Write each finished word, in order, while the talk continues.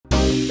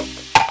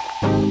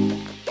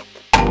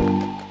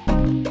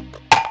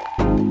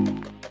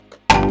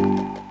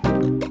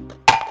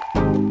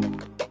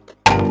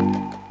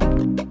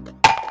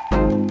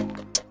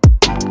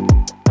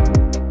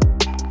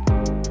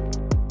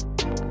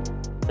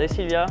Salut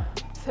Sylvia.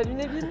 Salut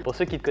Nabil. Pour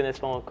ceux qui ne te connaissent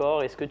pas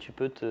encore, est-ce que tu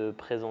peux te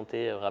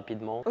présenter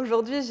rapidement?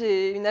 Aujourd'hui,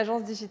 j'ai une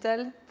agence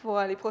digitale pour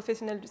les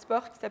professionnels du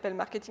sport qui s'appelle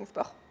Marketing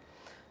Sport.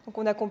 Donc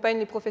on accompagne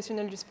les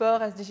professionnels du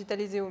sport à se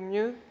digitaliser au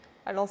mieux,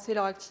 à lancer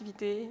leur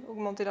activité,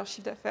 augmenter leur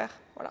chiffre d'affaires.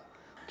 Voilà.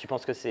 Tu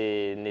penses que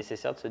c'est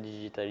nécessaire de se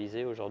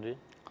digitaliser aujourd'hui?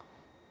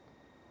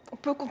 On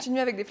peut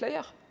continuer avec des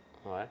flyers,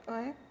 Ouais.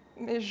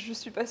 mais je ne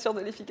suis pas sûre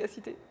de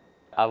l'efficacité.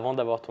 Avant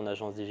d'avoir ton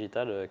agence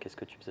digitale, qu'est-ce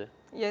que tu faisais?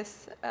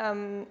 Yes.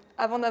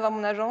 Avant d'avoir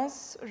mon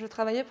agence, je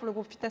travaillais pour le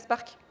groupe Fitness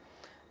Park.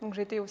 Donc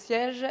j'étais au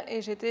siège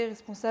et j'étais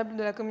responsable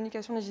de la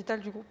communication digitale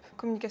du groupe.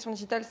 Communication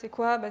digitale, c'est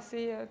quoi?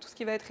 C'est tout ce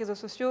qui va être réseaux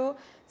sociaux,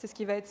 c'est ce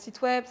qui va être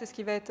site web, c'est ce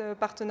qui va être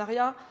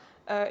partenariat,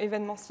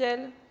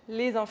 événementiel,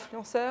 les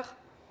influenceurs.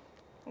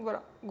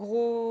 Voilà,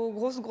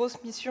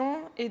 grosse mission.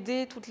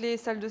 Aider toutes les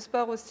salles de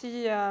sport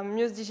aussi à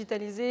mieux se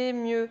digitaliser,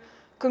 mieux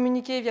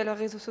communiquer via leurs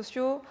réseaux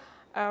sociaux,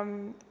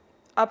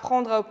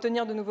 apprendre à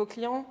obtenir de nouveaux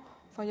clients.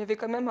 Enfin, il y avait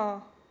quand même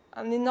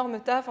un énorme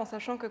taf, en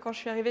sachant que quand je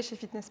suis arrivée chez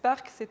Fitness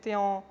Park, c'était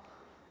en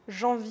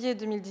janvier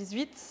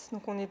 2018,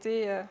 donc on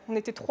était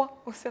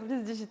 3 au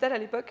service digital à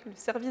l'époque, le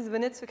service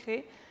venait de se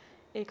créer,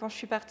 et quand je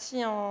suis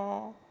partie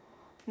en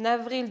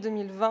avril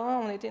 2020,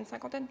 on était une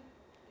cinquantaine.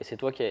 Et c'est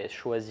toi qui as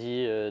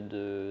choisi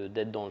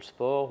d'être dans le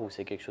sport ou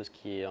c'est quelque chose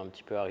qui est un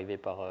petit peu arrivé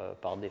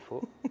par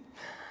défaut?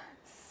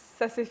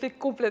 Ça s'est fait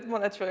complètement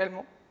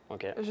naturellement.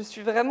 Okay. Je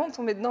suis vraiment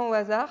tombée dedans au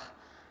hasard.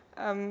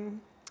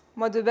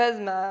 Moi de base,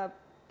 ma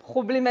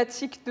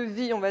problématique de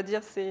vie, on va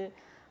dire, c'est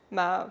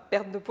ma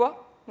perte de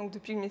poids. Donc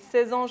depuis mes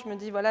 16 ans, je me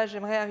dis, voilà,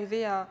 j'aimerais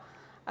arriver à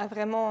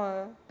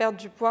vraiment perdre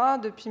du poids.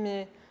 Depuis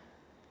mes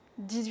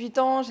 18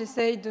 ans,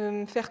 j'essaye de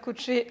me faire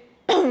coacher.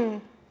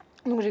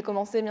 Donc j'ai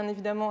commencé bien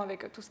évidemment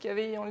avec tout ce qu'il y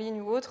avait en ligne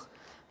ou autre.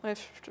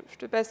 Bref, je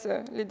te passe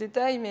les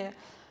détails, mais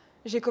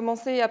j'ai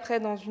commencé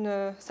après dans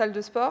une salle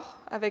de sport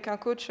avec un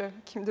coach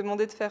qui me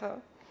demandait de faire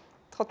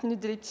 30 minutes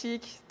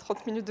d'elliptique,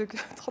 30 minutes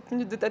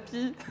de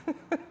tapis,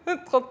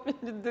 30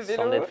 minutes de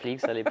vélo. Sans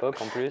Netflix à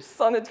l'époque en plus.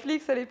 Sans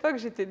Netflix à l'époque,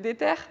 j'étais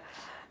déter.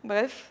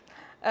 Bref,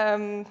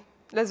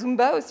 la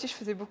Zumba aussi, je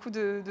faisais beaucoup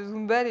de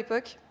Zumba à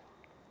l'époque.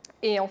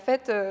 Et en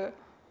fait,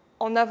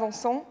 en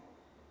avançant,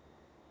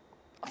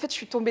 je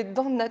suis tombée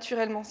dedans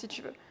naturellement, si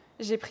tu veux.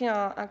 J'ai pris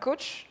un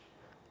coach,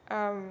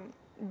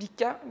 Big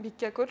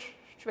K Coach,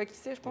 tu vois qui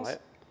c'est, je pense. Ouais.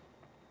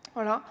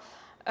 Voilà.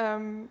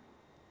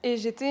 Et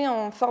j'étais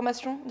en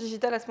formation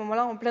digitale à ce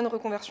moment-là, en pleine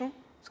reconversion.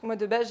 Parce que moi,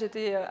 de base,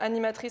 j'étais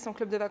animatrice en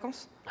club de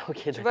vacances.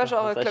 Ok, tu vois,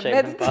 genre ça, Club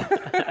Med.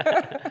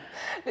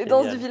 Les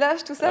danses du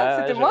village, tout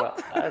ça, c'était moi.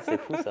 Ah, c'est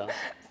fou ça.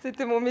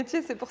 C'était mon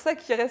métier, c'est pour ça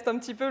qu'il reste un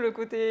petit peu le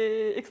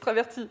côté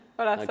extraverti.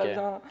 Voilà, okay.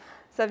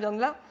 Ça vient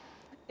de là.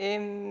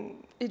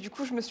 Et du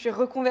coup, je me suis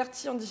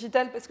reconvertie en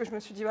digital parce que je me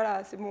suis dit,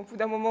 voilà, c'est bon, au bout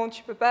d'un moment,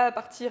 tu ne peux pas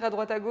partir à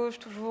droite à gauche,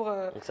 toujours...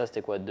 Donc ça,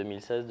 c'était quoi,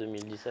 2016,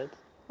 2017?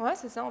 Ouais,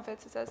 c'est ça en fait,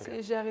 c'est ça.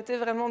 Okay. J'ai arrêté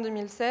vraiment en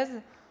 2016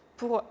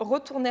 pour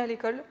retourner à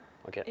l'école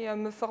et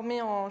me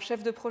former en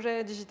chef de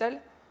projet digital.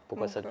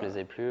 Pourquoi ça ne te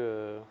plaisait plus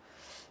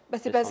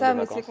c'est pas ça,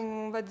 mais c'est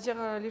qu'on va dire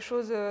les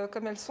choses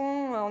comme elles sont.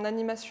 En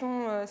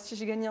animation, si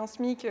j'ai gagné un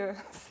SMIC,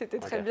 c'était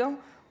très bien.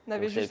 On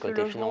avait juste le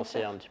côté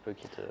financier un petit peu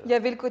qui te... Il y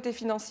avait le côté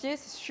financier,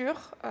 c'est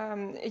sûr,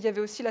 et il y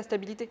avait aussi la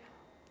stabilité.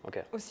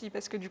 Aussi,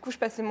 parce que du coup, je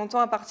passais mon temps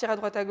à partir à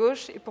droite à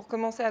gauche, et pour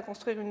commencer à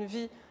construire une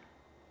vie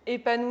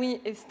épanouie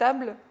et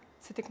stable,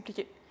 c'était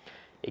compliqué.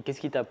 Et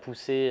qu'est-ce qui t'a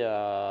poussé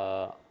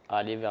à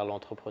aller vers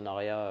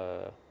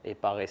l'entrepreneuriat et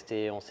pas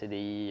rester en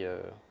CDI,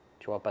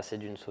 tu vois, passer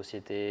d'une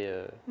société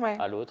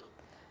à l'autre?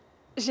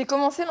 J'ai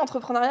commencé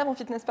l'entrepreneuriat dans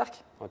Fitness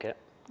Park. Donc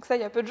ça,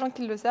 il y a peu de gens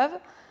qui le savent,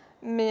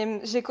 mais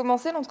j'ai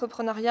commencé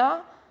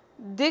l'entrepreneuriat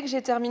dès que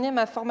j'ai terminé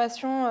ma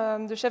formation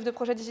de chef de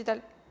projet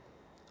digital.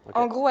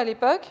 En gros, à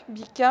l'époque,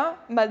 Bika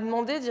m'a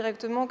demandé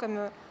directement,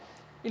 comme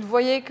il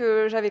voyait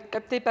que j'avais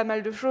capté pas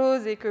mal de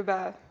choses et que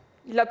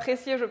il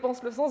appréciait, je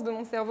pense, le sens de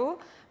mon cerveau,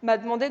 m'a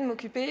demandé de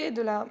m'occuper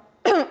de la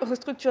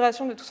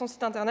restructuration de tout son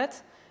site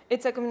internet et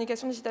de sa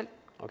communication digitale.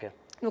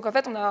 Donc en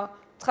fait, on a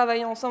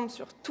travaillé ensemble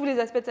sur tous les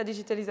aspects de sa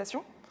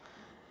digitalisation,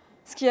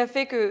 ce qui a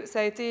fait que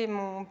ça a été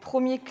mon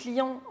premier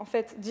client en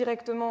fait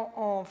directement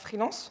en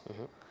freelance.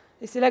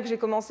 Et c'est là que j'ai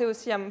commencé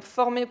aussi à me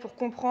former pour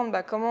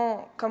comprendre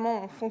comment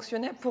on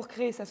fonctionnait pour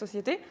créer sa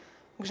société.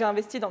 Donc, j'ai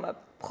investi dans ma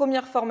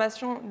première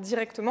formation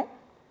directement.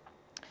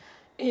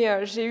 Et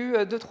j'ai eu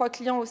 2-3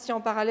 clients aussi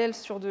en parallèle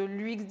sur de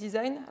l'UX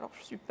design. Alors,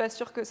 je ne suis pas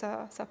sûre que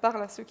ça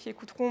parle à ceux qui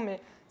écouteront, mais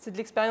c'est de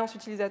l'expérience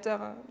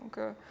utilisateur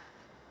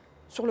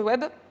sur le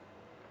web.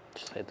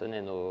 Tu serais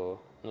étonné, nos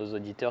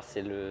auditeurs,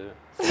 c'est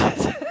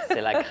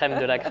la crème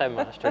de la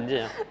crème, je te le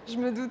dis. Je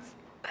me doute.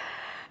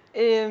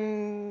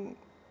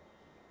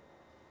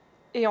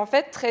 Et en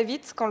fait, très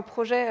vite, quand le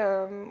projet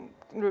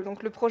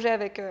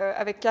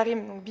avec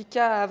Karim, donc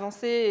Bika, a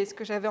avancé et ce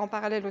que j'avais en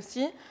parallèle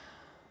aussi,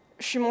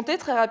 je suis montée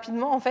très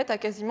rapidement en fait, à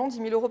quasiment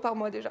 10 000 € par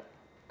mois déjà.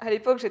 À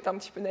l'époque, j'étais un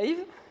petit peu naïve.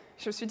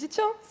 Je me suis dit,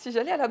 tiens, si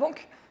j'allais à la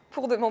banque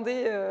pour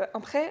demander un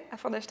prêt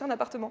afin d'acheter un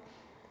appartement.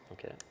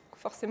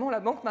 Forcément, la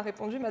banque m'a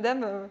répondu,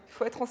 madame, il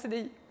faut être en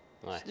CDI.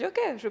 Je dis, ok,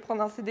 je vais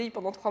prendre un CDI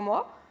pendant 3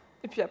 mois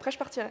et puis après, je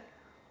partirai.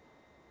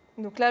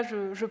 Donc là,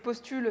 je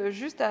postule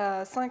juste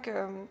à 5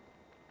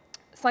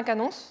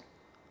 annonces,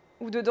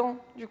 où dedans,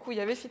 du coup, il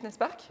y avait Fitness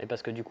Park. Et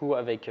parce que du coup,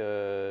 avec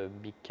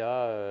Big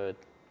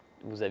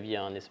vous aviez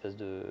un espèce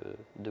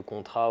de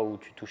contrat où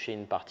tu touchais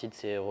une partie de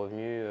ses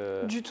revenus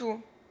Du tout.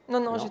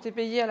 Non, j'étais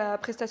payée à la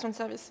prestation de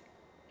service.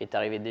 Et tu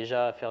arrivais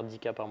déjà à faire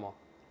 10K par mois?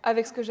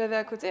 Avec ce que j'avais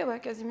à côté, ouais,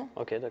 quasiment.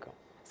 Ok, d'accord.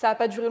 Ça n'a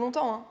pas duré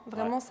longtemps, hein.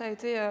 Vraiment, ça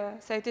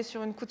a été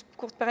sur une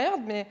courte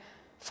période, mais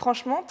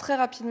franchement, très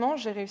rapidement,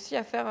 j'ai réussi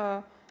à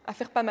faire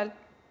pas mal.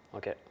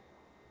 Ok.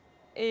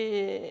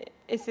 Et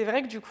c'est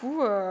vrai que du coup,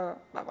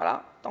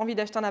 voilà, tu as envie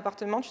d'acheter un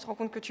appartement, tu te rends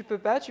compte que tu peux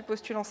pas, tu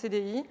postules en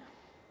CDI,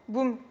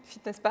 boum,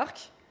 Fitness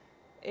Park.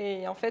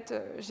 Et en fait,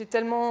 j'ai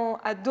tellement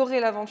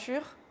adoré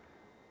l'aventure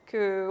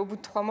qu'au bout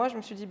de 3 mois, je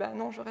me suis dit,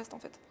 non, je reste en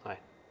fait. Ouais.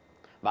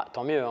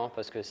 Tant mieux, hein,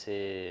 parce que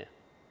c'est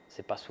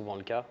pas souvent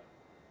le cas.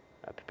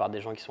 La plupart des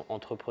gens qui sont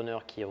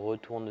entrepreneurs, qui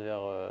retournent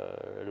vers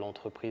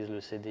l'entreprise,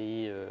 le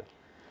CDI,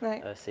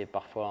 c'est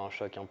parfois un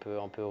choc un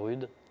peu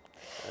rude.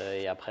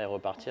 Et après,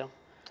 repartir.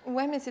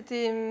 Ouais, mais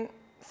c'était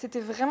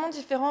vraiment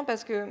différent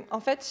parce que, en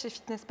fait, chez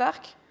Fitness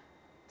Park,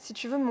 si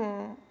tu veux,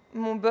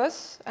 mon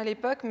boss, à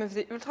l'époque, me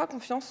faisait ultra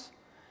confiance.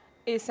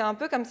 Et c'est un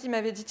peu comme s'il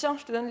m'avait dit, tiens,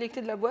 je te donne les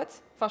clés de la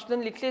boîte, enfin, je te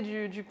donne les clés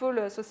du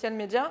pôle social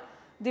media,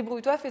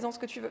 débrouille-toi, fais-en ce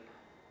que tu veux.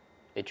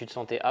 Et tu te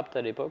sentais apte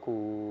à l'époque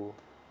ou...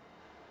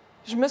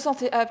 Je me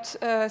sentais apte.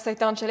 Ça a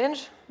été un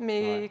challenge,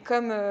 mais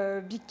comme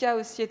Big K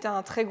aussi était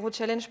un très gros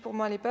challenge pour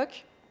moi à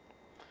l'époque.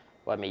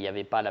 Ouais, mais il n'y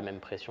avait pas la même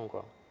pression,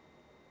 quoi.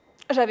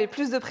 J'avais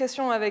plus de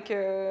pression avec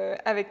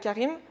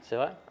Karim. C'est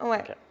vrai?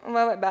 Ouais. Okay.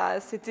 Ouais,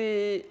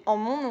 c'était en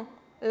mon nom.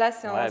 Là,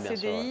 c'est un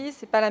CDI,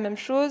 c'est pas la même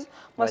chose.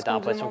 Moi, tu as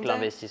l'impression que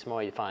l'investissement,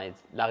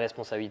 la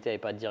responsabilité n'est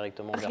pas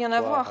directement vers toi. Rien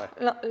à voir.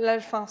 Ouais.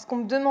 Ce qu'on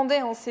me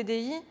demandait en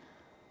CDI,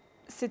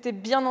 c'était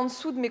bien en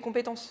dessous de mes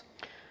compétences.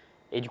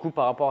 Et du coup,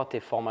 par rapport à tes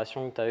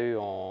formations que tu as eues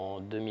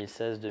en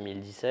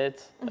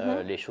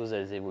 2016-2017, les choses,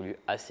 elles évoluent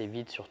assez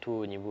vite, surtout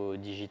au niveau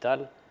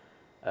digital.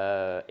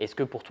 Est-ce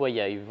que pour toi, il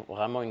y a eu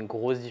vraiment une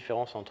grosse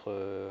différence entre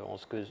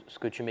ce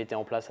que tu mettais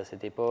en place à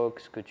cette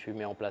époque, ce que tu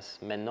mets en place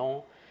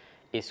maintenant?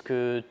 Est-ce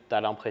que tu as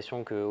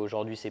l'impression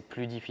qu'aujourd'hui, c'est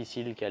plus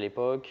difficile qu'à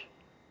l'époque?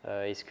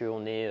 Est-ce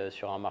qu'on est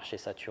sur un marché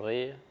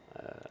saturé?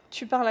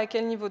 Tu parles à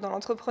quel niveau? Dans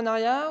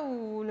l'entrepreneuriat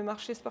ou le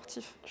marché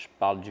sportif? Je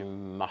parle du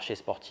marché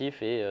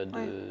sportif et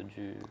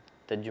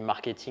peut-être du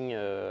marketing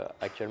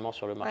actuellement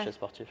sur le marché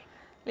sportif.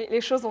 Les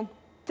choses ont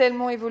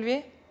tellement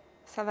évolué,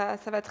 ça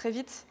va très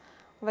vite.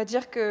 On va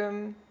dire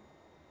que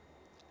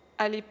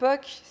à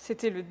l'époque,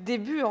 c'était le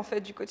début en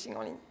fait du coaching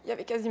en ligne. Il y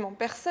avait quasiment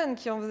personne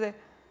qui en faisait.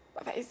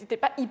 Enfin, ils n'étaient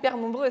pas hyper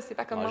nombreux, c'est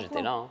pas comme maintenant.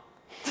 J'étais là. Hein.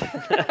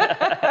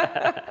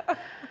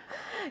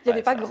 Il n'y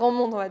avait pas grand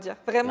monde, on va dire.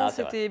 Vraiment,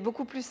 c'était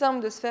beaucoup plus simple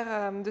de se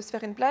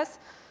faire une place.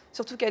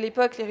 Surtout qu'à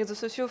l'époque, les réseaux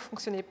sociaux ne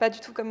fonctionnaient pas du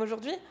tout comme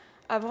aujourd'hui.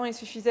 Avant, il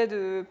suffisait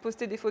de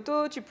poster des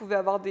photos, tu pouvais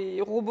avoir des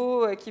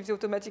robots qui faisaient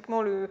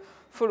automatiquement le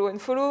follow and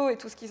follow et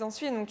tout ce qui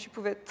s'ensuit. Donc, tu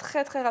pouvais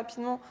très, très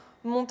rapidement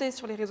monter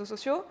sur les réseaux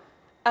sociaux,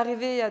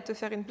 arriver à te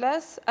faire une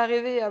place,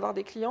 arriver à avoir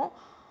des clients.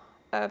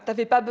 Tu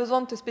n'avais pas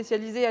besoin de te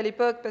spécialiser à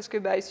l'époque parce que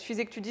il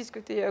suffisait que tu dises que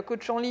tu es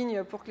coach en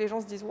ligne pour que les gens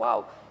se disent «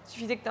 waouh ». Il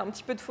suffisait que tu aies un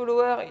petit peu de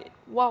followers et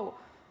 « waouh ».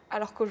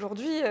 Alors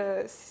qu'aujourd'hui,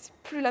 c'est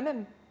plus la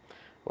même.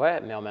 Ouais,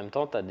 mais en même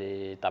temps, tu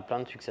as plein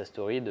de success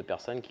stories de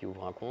personnes qui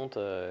ouvrent un compte,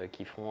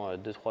 qui font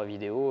 2-3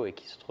 vidéos et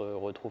qui se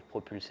retrouvent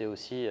propulsés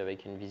aussi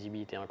avec une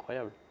visibilité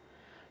incroyable.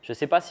 Je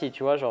sais pas si,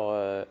 tu vois,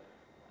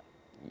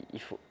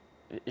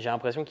 j'ai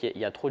l'impression qu'il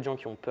y a trop de gens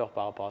qui ont peur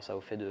par rapport à ça,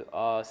 au fait de «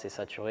 ah, c'est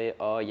saturé,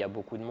 ah, il y a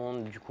beaucoup de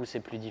monde, du coup,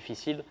 c'est plus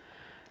difficile ».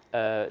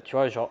 Tu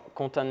vois,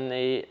 quand on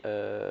a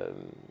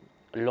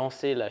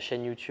lancé la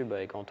chaîne YouTube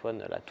avec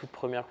Antoine, la toute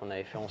première qu'on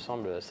avait fait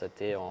ensemble,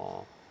 c'était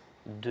en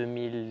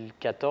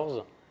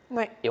 2014.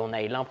 Ouais. Et on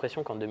a eu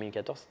l'impression qu'en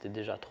 2014, c'était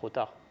déjà trop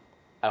tard.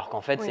 Alors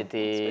qu'en fait,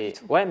 c'était... Pas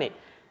du tout. Ouais, mais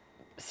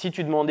si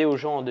tu demandais aux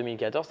gens en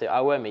 2014, c'était «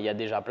 ah ouais, mais il y a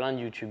déjà plein de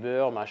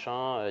youtubeurs,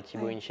 machin,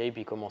 Thibaut InShape,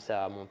 il commençait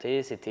à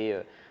monter,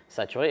 c'était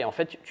saturé. » Et en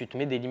fait, tu te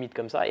mets des limites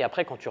comme ça. Et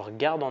après, quand tu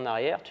regardes en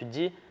arrière, tu te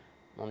dis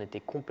 « on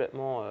était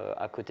complètement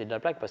à côté de la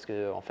plaque » parce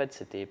que en fait,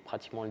 c'était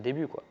pratiquement le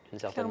début, quoi, d'une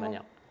certaine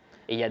manière.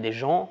 Et il y a des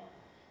gens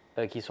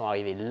qui sont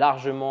arrivés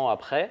largement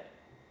après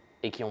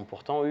et qui ont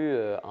pourtant eu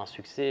un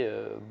succès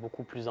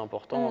beaucoup plus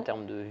important en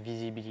termes de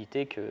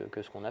visibilité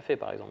que ce qu'on a fait,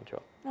 par exemple, tu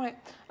vois. Ouais.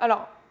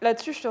 Alors,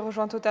 là-dessus, je te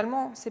rejoins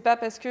totalement. C'est pas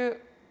parce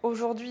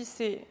qu'aujourd'hui,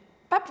 c'est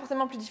pas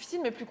forcément plus difficile,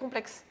 mais plus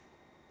complexe.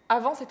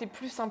 Avant, c'était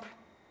plus simple.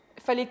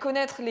 Il fallait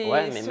connaître les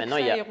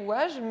secrets, les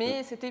rouages,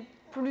 mais c'était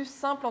plus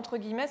simple, entre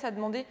guillemets, ça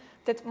demandait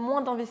peut-être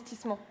moins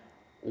d'investissement.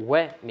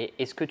 Ouais, mais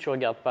est-ce que tu ne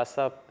regardes pas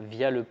ça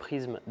via le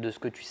prisme de ce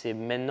que tu sais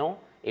maintenant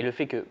et le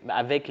fait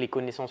qu'avec les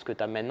connaissances que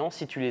tu as maintenant,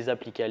 si tu les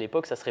appliquais à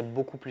l'époque, ça serait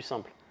beaucoup plus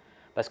simple.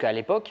 Parce qu'à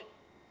l'époque,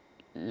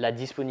 la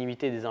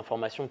disponibilité des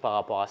informations par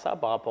rapport à ça,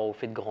 par rapport au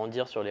fait de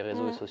grandir sur les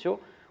réseaux sociaux,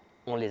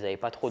 on ne les avait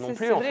pas trop non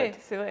plus, en fait.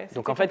 C'est vrai.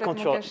 Donc en fait,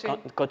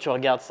 quand tu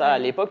regardes ça à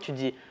l'époque, tu te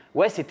dis «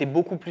 ouais, c'était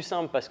beaucoup plus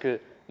simple parce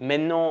que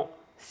maintenant… »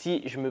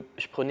 Si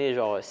je prenais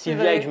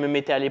Sylvia et que je me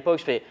mettais à l'époque,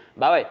 je fais «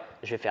 bah ouais,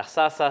 je vais faire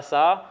ça,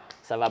 ça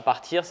va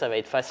partir, ça va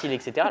être facile,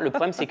 etc. » Le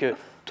problème, c'est que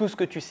tout ce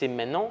que tu sais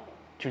maintenant,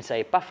 tu ne le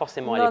savais pas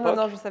forcément à Non, l'époque.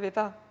 non, je ne savais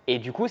pas. Et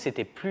du coup,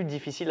 c'était plus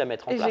difficile à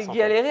mettre en Et place. j'ai en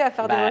galéré fait. à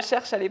faire des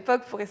recherches à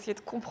l'époque pour essayer de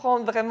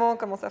comprendre vraiment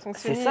comment ça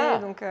fonctionnait. C'est ça.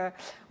 Donc,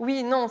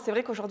 oui, non, c'est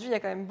vrai qu'aujourd'hui, il y a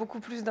quand même beaucoup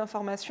plus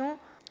d'informations.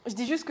 Je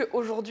dis juste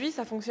qu'aujourd'hui,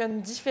 ça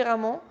fonctionne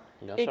différemment.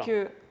 Bien et sûr.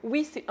 que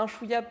oui, c'est un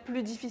chouïa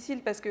plus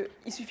difficile parce qu'il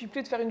ne suffit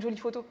plus de faire une jolie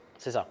photo.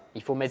 C'est ça.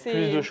 Il faut mettre C'est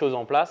plus de choses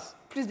en place.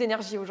 Plus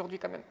d'énergie aujourd'hui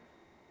quand même.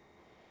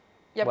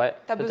 Ouais,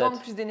 tu as besoin de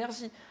peut-être. plus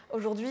d'énergie.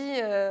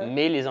 Aujourd'hui,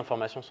 Mais les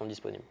informations sont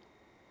disponibles.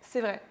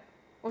 c'est vrai.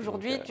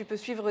 Aujourd'hui, Donc, tu peux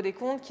suivre des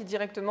comptes qui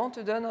directement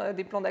te donnent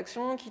des plans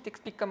d'action, qui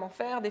t'expliquent comment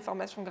faire, des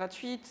formations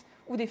gratuites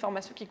ou des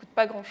formations qui ne coûtent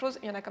pas grand-chose.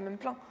 Il y en a quand même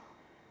plein.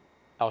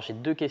 Alors, j'ai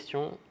 2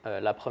 questions.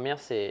 La première,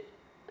 c'est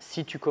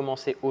si tu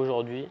commençais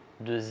aujourd'hui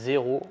de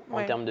zéro en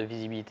Ouais. termes de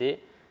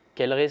visibilité,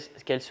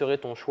 quel serait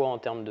ton choix en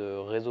termes de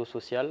réseau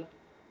social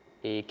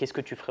et qu'est-ce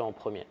que tu ferais en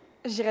premier?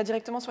 J'irai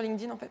directement sur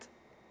LinkedIn en fait.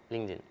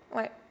 LinkedIn.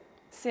 Ouais.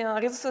 C'est un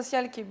réseau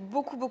social qui est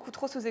beaucoup, beaucoup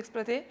trop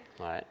sous-exploité,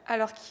 Ouais.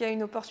 alors qu'il y a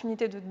une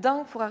opportunité de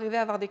dingue pour arriver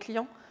à avoir des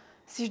clients.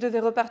 Si je devais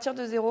repartir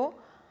de zéro,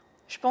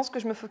 je pense que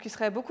je me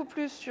focuserais beaucoup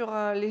plus sur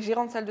les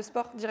gérants de salles de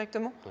sport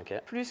directement, Ok.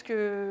 plus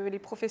que les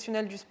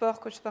professionnels du sport,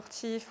 coach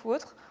sportif ou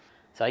autres.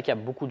 C'est vrai qu'il y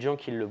a beaucoup de gens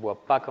qui ne le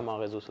voient pas comme un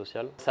réseau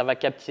social. Ça va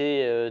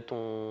capter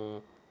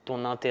ton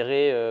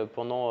intérêt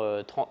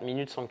pendant 30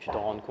 minutes sans que tu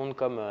t'en rendes compte,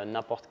 comme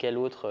n'importe quel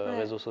autre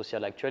réseau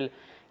social actuel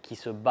qui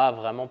se bat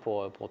vraiment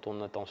pour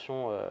ton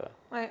attention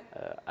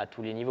à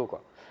tous les niveaux,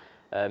 quoi.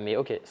 Mais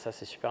ok, ça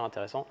c'est super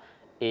intéressant.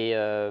 Et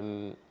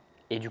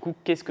du coup,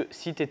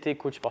 si tu étais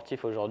coach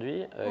sportif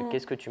aujourd'hui,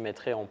 qu'est-ce que tu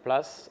mettrais en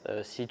place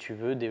si tu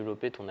veux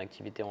développer ton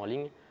activité en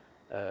ligne?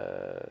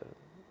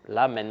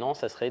 Là, maintenant,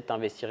 ça serait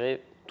t'investirais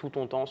tout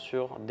ton temps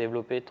sur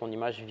développer ton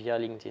image via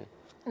LinkedIn.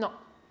 Non.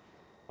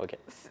 Ok.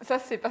 Ça,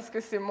 c'est parce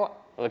que c'est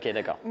moi. Ok,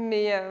 d'accord.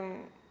 Mais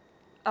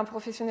un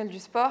professionnel du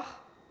sport,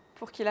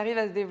 pour qu'il arrive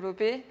à se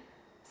développer,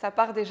 ça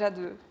part déjà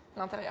de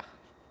l'intérieur,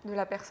 de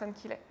la personne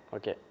qu'il est.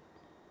 Ok.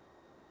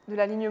 De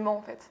l'alignement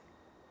en fait,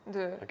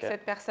 de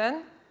cette personne,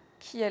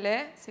 qui elle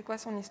est, c'est quoi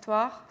son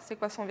histoire, c'est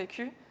quoi son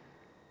vécu,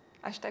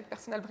 hashtag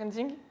personal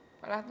branding,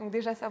 voilà, donc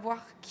déjà savoir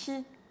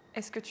qui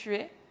est-ce que tu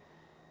es,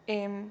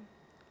 et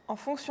en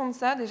fonction de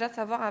ça, déjà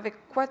savoir avec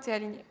quoi tu es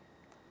aligné.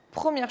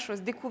 Première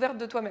chose, découverte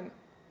de toi-même,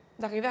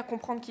 d'arriver à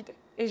comprendre qui tu es.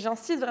 Et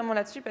j'insiste vraiment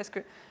là-dessus parce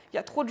qu'il y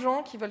a trop de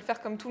gens qui veulent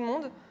faire comme tout le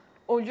monde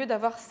au lieu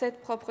d'avoir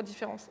cette propre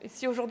différence. Et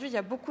si aujourd'hui il y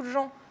a beaucoup de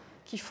gens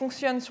qui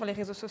fonctionnent sur les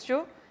réseaux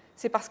sociaux,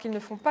 c'est parce qu'ils ne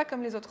font pas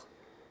comme les autres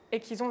et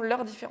qu'ils ont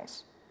leur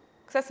différence.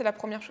 Ça, c'est la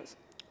première chose.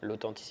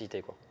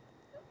 L'authenticité, quoi.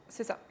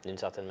 C'est ça. D'une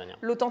certaine manière.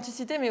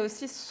 L'authenticité, mais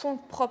aussi son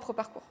propre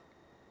parcours.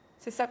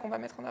 C'est ça qu'on va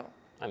mettre en avant.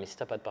 Ah, mais si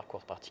tu n'as pas de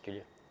parcours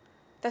particulier.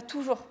 Tu as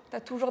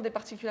toujours des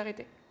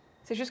particularités.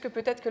 C'est juste que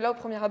peut-être que là, au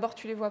premier abord,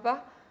 tu ne les vois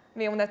pas,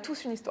 mais on a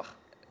tous une histoire.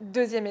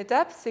 Deuxième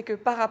étape, c'est que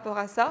par rapport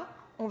à ça,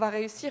 on va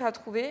réussir à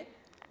trouver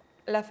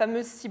la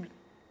fameuse cible.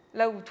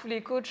 Là où tous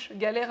les coachs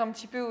galèrent un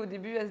petit peu au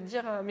début à se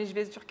dire « mais je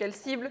vais sur quelle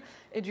cible ?»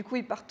 Et du coup,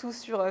 ils partent tous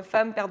sur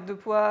femmes, perte de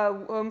poids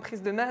ou hommes,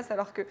 prise de masse,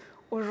 alors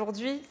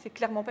qu'aujourd'hui, c'est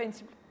clairement pas une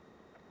cible.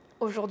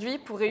 Aujourd'hui,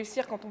 pour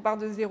réussir quand on part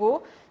de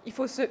zéro, il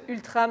faut se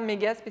ultra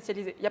méga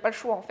spécialiser. Il n'y a pas le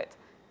choix en fait,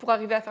 pour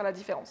arriver à faire la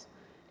différence.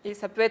 Et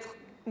ça peut être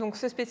donc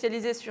se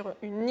spécialiser sur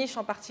une niche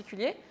en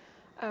particulier.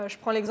 Je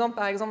prends l'exemple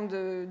par exemple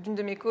d'une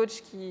de mes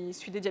coachs qui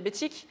suit des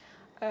diabétiques,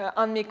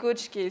 un de mes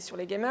coachs qui est sur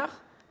les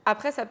gamers.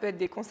 Après, ça peut être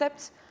des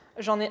concepts.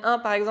 J'en ai un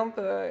par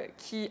exemple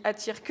qui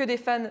attire que des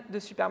fans de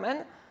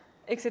Superman,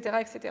 etc.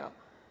 etc.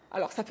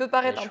 Alors ça peut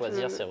paraître mais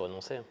choisir, c'est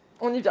renoncer.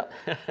 On y vient.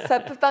 Ça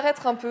peut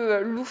paraître un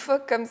peu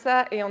loufoque comme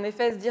ça, et en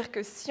effet se dire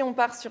que si on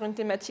part sur une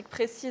thématique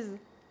précise,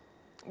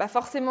 bah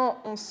forcément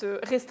on se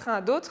restreint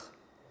à d'autres.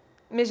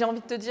 Mais j'ai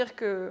envie de te dire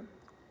que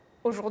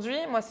aujourd'hui,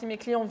 moi, si mes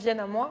clients viennent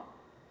à moi,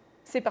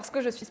 c'est parce que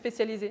je suis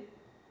spécialisée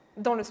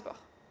dans le sport.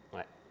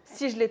 Ouais.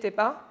 Si je ne l'étais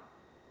pas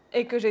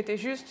et que j'étais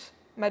juste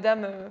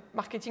madame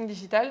marketing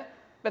digital,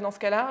 bah dans ce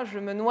cas-là, je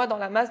me noie dans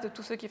la masse de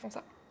tous ceux qui font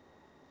ça.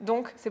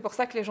 Donc, c'est pour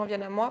ça que les gens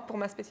viennent à moi pour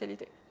ma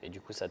spécialité. Et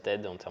du coup, ça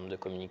t'aide en termes de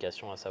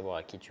communication à savoir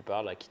à qui tu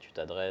parles, à qui tu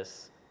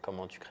t'adresses,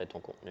 comment tu crées ton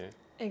contenu.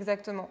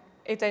 Exactement.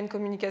 Et tu as une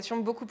communication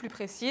beaucoup plus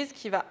précise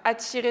qui va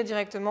attirer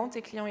directement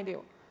tes clients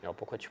idéaux. Alors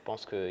pourquoi tu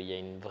penses qu'il y a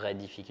une vraie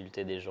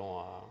difficulté des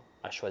gens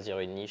à choisir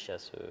une niche et à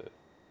se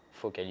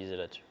focaliser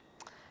là-dessus?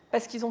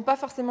 Parce qu'ils n'ont pas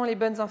forcément les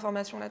bonnes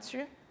informations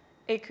là-dessus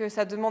et que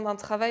ça demande un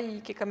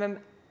travail qui est quand même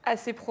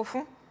assez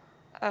profond.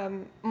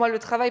 Moi, le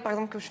travail, par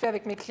exemple, que je fais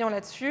avec mes clients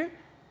là-dessus,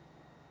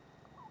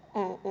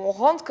 on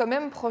rentre quand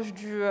même proche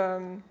du...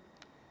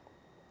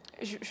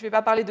 je ne vais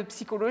pas parler de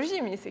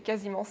psychologie, mais c'est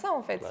quasiment ça,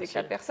 en fait. Bah, c'est si. que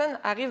la personne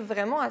arrive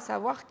vraiment à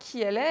savoir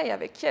qui elle est et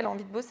avec qui elle a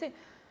envie de bosser.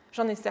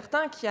 J'en ai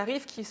certains qui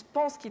arrivent, qui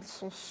pensent qu'ils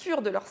sont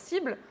sûrs de leur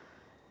cible,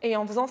 et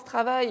en faisant ce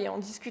travail et en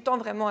discutant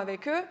vraiment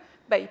avec eux,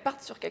 bah, ils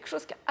partent sur quelque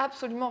chose qui n'a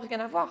absolument rien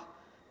à voir.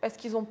 Parce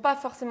qu'ils n'ont pas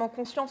forcément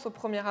conscience au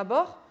premier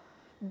abord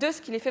de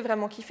ce qui les fait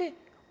vraiment kiffer.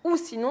 Ou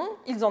sinon,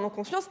 ils en ont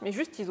conscience, mais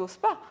juste ils n'osent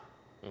pas.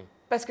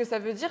 Parce que ça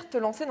veut dire te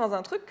lancer dans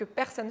un truc que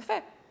personne ne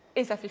fait.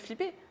 Et ça fait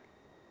flipper.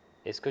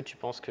 Est-ce que tu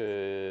penses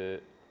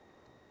que...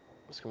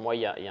 Parce que moi,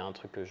 il y a un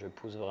truc que je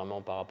pousse vraiment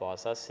par rapport à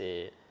ça,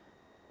 c'est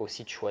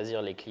aussi de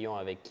choisir les clients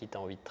avec qui tu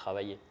as envie de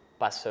travailler.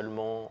 Pas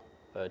seulement,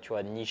 tu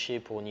vois, nicher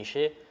pour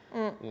nicher,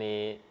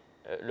 mais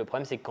le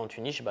problème, c'est que quand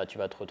tu niches, tu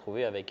vas te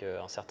retrouver avec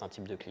un certain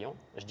type de clients.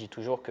 Je dis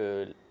toujours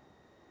que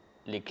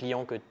les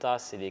clients que tu as,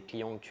 c'est les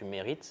clients que tu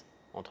mérites,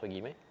 entre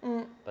guillemets,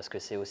 parce que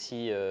c'est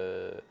aussi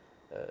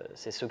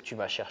c'est ceux que tu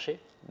vas chercher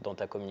dans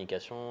ta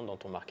communication, dans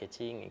ton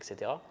marketing,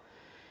 etc.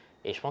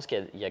 Et je pense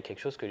qu'il y a quelque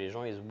chose que les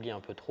gens ils oublient un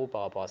peu trop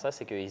par rapport à ça,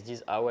 c'est qu'ils se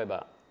disent « Ah ouais,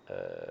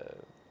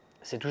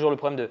 c'est toujours le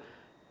problème de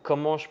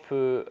comment je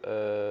peux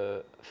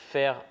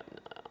faire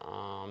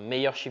un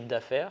meilleur chiffre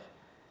d'affaires »,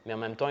 mais en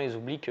même temps, ils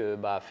oublient que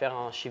faire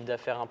un chiffre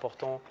d'affaires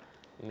important,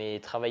 mais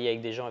travailler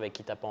avec des gens avec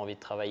qui tu n'as pas envie de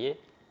travailler,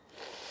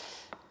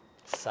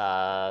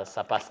 ça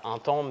passe un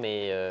temps,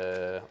 mais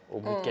au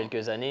bout de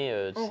quelques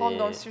années… on rentre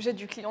dans le sujet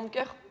du client de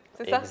cœur,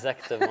 c'est ça ?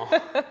 Exactement.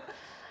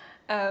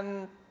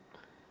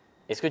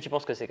 Est-ce que tu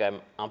penses que c'est quand même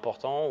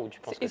important ou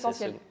tu penses que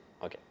essentiel.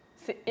 C'est Ok.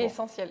 C'est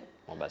essentiel.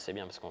 Bon, c'est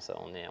bien parce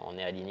qu'on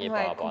est aligné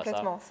par rapport à ça.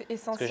 Complètement, c'est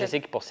essentiel. Parce que je sais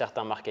que pour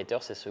certains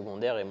marketeurs, c'est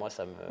secondaire et moi,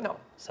 ça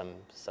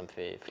me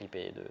fait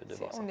flipper de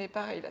voir ça. On est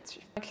pareil là-dessus.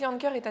 Un client de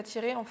cœur est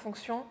attiré en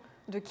fonction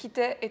de qui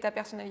t'es et ta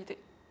personnalité.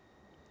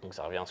 Donc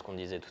ça revient à ce qu'on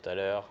disait tout à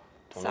l'heure,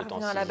 ton ça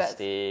revient à la base.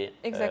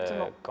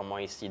 Exactement. Comment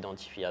il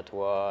s'identifie à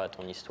toi, à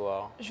ton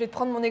histoire. Je vais te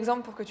prendre mon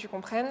exemple pour que tu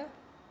comprennes.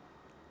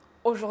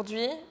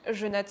 Aujourd'hui,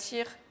 je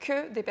n'attire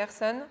que des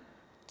personnes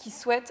qui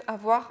souhaitent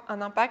avoir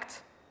un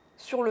impact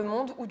sur le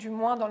monde ou du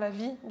moins dans la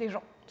vie des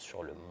gens.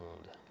 Sur le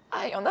monde.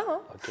 Ah, il y en a,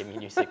 hein ? Ok,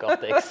 Minus et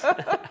Cortex.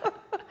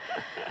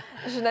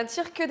 Je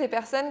n'attire que des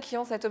personnes qui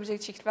ont cet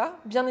objectif-là.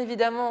 Bien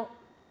évidemment,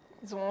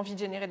 ils ont envie de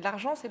générer de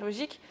l'argent, c'est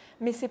logique,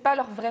 mais ce n'est pas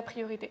leur vraie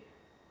priorité.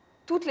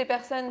 Toutes les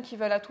personnes qui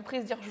veulent à tout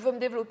prix se dire « je veux me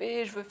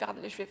développer, je vais faire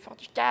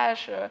du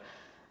cash »,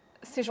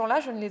 ces gens-là,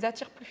 je ne les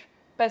attire plus.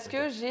 Parce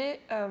que j'ai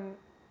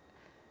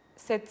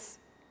cette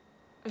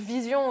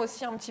vision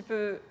aussi un petit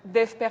peu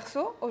dev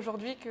perso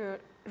aujourd'hui que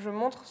je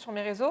montre sur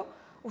mes réseaux,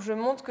 où je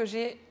montre que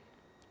j'ai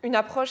une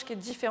approche qui est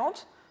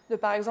différente de,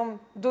 par exemple,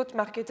 d'autres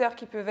marketeurs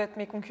qui peuvent être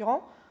mes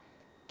concurrents,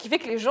 qui fait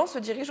que les gens se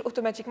dirigent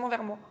automatiquement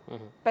vers moi,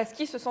 parce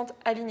qu'ils se sentent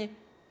alignés,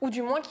 ou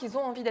du moins qu'ils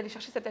ont envie d'aller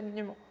chercher cet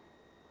alignement.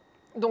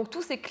 Donc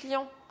tous ces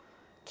clients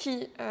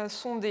qui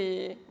sont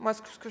moi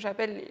ce que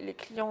j'appelle les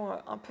clients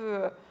un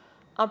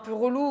peu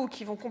relous,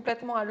 qui vont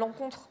complètement à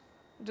l'encontre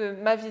de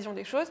ma vision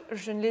des choses,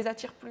 je ne les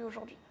attire plus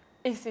aujourd'hui.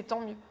 Et c'est tant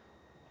mieux.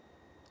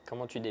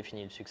 Comment tu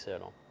définis le succès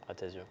alors, à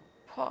tes yeux ?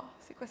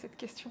 C'est quoi cette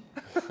question ?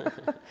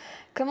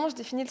 Comment je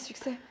définis le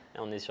succès ?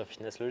 On est sur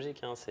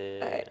FitnessLogik, hein,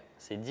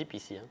 c'est deep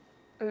ici. Hein.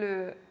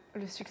 Le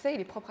succès, il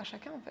est propre à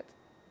chacun en fait.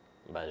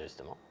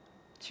 Justement.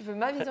 Tu veux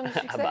ma vision du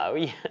succès ?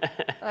 Oui.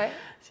 Ouais.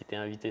 Si tu es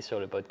invité sur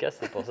le podcast,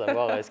 c'est pour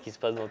savoir ce qui se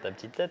passe dans ta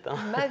petite tête. Hein.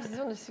 Ma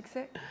vision du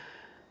succès ?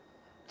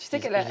 Tu sais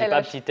je dis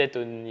pas petite tête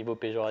au niveau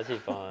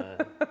péjoratif,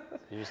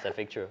 c'est juste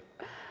affectueux.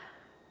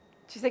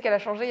 Tu sais qu'elle a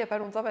changé il n'y a pas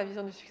longtemps, ma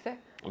vision du succès ?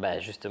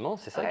 Justement,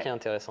 c'est ça qui est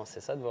intéressant,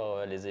 c'est ça de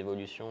voir les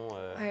évolutions.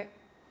 Ouais.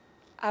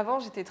 Avant,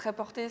 j'étais très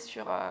portée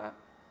sur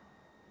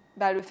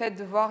le fait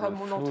de voir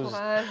mon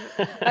entourage.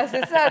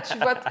 C'est ça,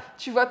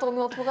 tu vois ton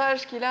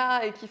entourage qui est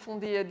là et qui font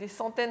des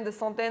centaines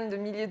de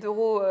milliers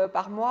d'euros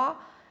par mois.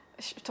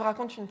 Je te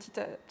raconte une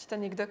petite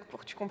anecdote pour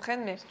que tu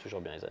comprennes. Mais c'est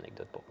toujours bien les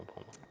anecdotes pour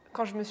comprendre.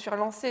 Quand je me suis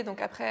relancée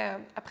donc après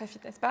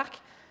Fitness Park,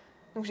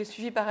 donc j'ai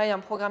suivi pareil un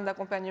programme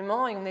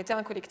d'accompagnement et on était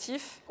un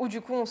collectif où du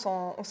coup on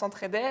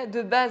s'entraidait.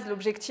 De base,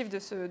 l'objectif de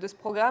ce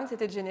programme,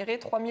 c'était de générer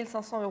 3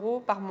 500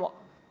 € par mois.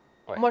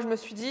 Ouais. Moi, je me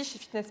suis dit, chez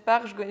Fitness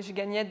Park, je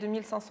gagnais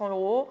 2 500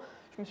 €.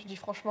 Je me suis dit,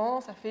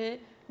 franchement, ça fait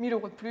 1 000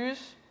 € de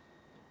plus.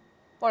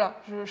 Voilà,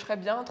 je serais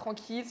bien,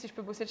 tranquille, si je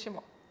peux bosser de chez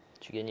moi.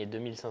 Tu gagnais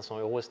 2 500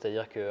 €,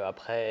 c'est-à-dire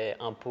qu'après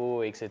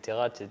impôts, etc.,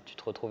 tu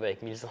te retrouves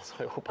avec 1 500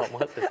 € par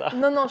mois, c'est ça ?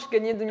 Non, je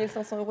gagnais 2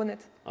 500 €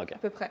 net, à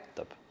peu près.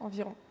 Top.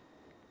 Environ.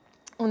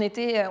 On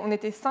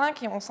était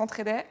 5 et on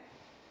s'entraidait.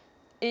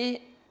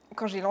 Et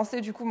quand j'ai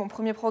lancé du coup mon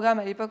premier programme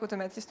à l'époque,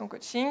 Automatiste en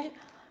coaching,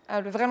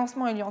 le vrai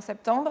lancement a eu lieu en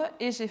septembre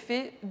et j'ai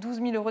fait 12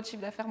 000 € de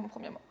chiffre d'affaires mon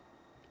premier mois.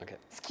 Okay.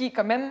 Ce qui,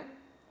 quand même,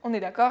 on est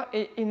d'accord,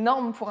 est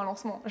énorme pour un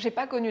lancement. Je n'ai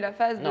pas connu la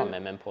phase Non,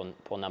 mais même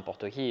pour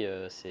n'importe qui,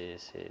 c'est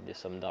des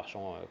sommes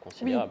d'argent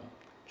considérables. Oui.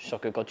 Je suis sûr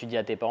que quand tu dis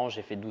à tes parents,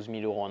 j'ai fait 12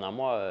 000 € en un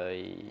mois,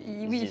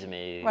 ils se disent,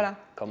 mais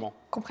comment ?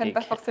 Ils ne comprennent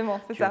pas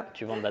forcément, c'est ça.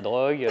 Tu vends de la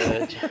drogue,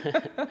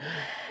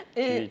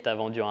 tu as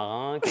vendu un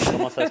rein,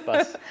 comment ça se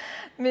passe ?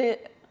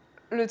 Mais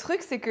le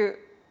truc, c'est que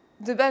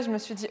de base, je me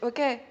suis dit,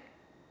 ok,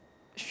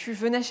 je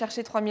venais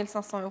chercher 3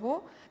 500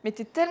 €, mais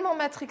tu es tellement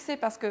matrixé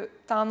parce que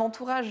tu as un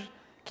entourage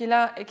qui est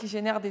là et qui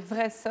génère des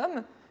vraies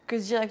sommes que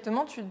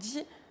directement, tu te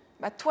dis,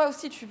 toi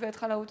aussi, tu veux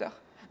être à la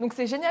hauteur. Donc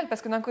c'est génial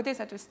parce que d'un côté,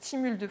 ça te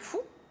stimule de fou,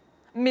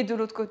 mais de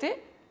l'autre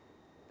côté,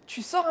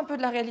 tu sors un peu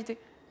de la réalité.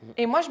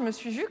 Et moi, je me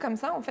suis vue comme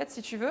ça, en fait,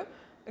 si tu veux,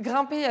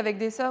 grimper avec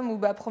des sommes où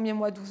premier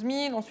mois 12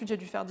 000, ensuite j'ai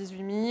dû faire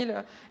 18 000,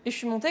 et je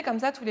suis montée comme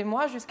ça tous les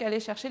mois jusqu'à aller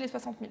chercher les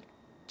 60 000.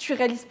 Tu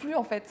réalises plus,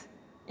 en fait.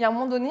 Il y a un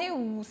moment donné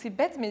où c'est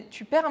bête, mais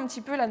tu perds un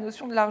petit peu la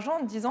notion de l'argent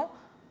en te disant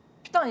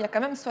 « Putain, il y a quand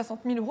même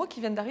 60 000 €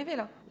 qui viennent d'arriver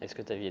là. » Est-ce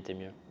que ta vie était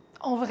mieux ?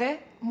 En vrai,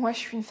 moi, je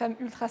suis une femme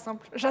ultra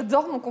simple.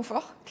 J'adore mon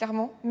confort,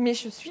 clairement, mais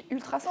je suis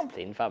ultra simple.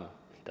 T'es une femme.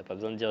 T'as pas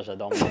besoin de dire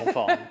j'adore mon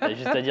confort. Hein. T'as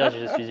juste à dire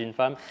je suis une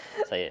femme.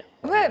 Ça y est.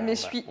 Ouais, mais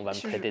On va me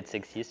traiter de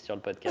sexiste sur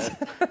le podcast.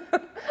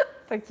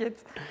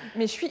 T'inquiète.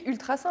 Mais je suis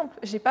ultra simple.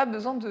 J'ai pas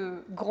besoin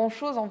de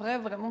grand-chose en vrai,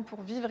 vraiment,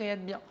 pour vivre et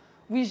être bien.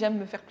 Oui, j'aime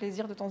me faire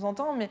plaisir de temps en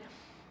temps, mais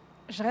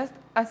je reste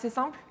assez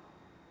simple.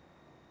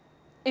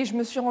 Et je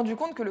me suis rendu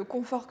compte que le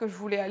confort que je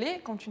voulais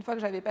aller, quand une fois que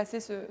j'avais passé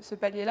ce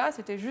palier-là,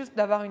 c'était juste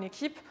d'avoir une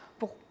équipe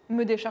pour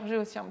me décharger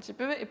aussi un petit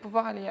peu et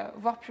pouvoir aller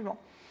voir plus loin.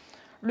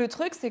 Le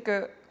truc, c'est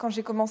que quand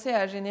j'ai commencé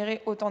à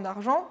générer autant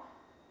d'argent,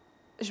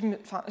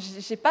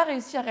 j'ai pas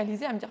réussi à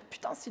réaliser, à me dire «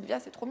 Putain, Sylvia,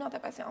 c'est trop bien, t'as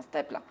passé un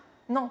step là ».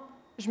 Non,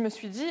 je me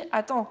suis dit «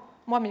 Attends,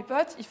 moi, mes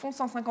potes, ils font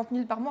 150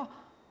 000 par mois.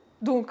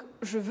 Donc,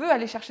 je veux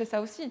aller chercher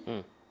ça aussi.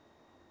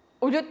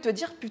 Au lieu de te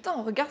dire « Putain,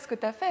 regarde ce que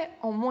t'as fait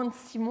en moins de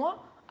 6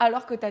 mois »,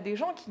 alors que tu as des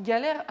gens qui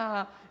galèrent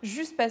à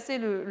juste passer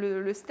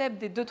le step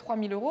des 2-3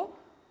 000 euros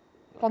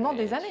pendant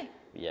des années.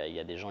 Il y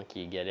a des gens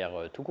qui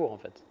galèrent tout court, en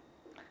fait.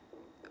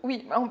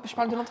 Oui, je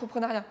parle de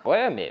l'entrepreneuriat.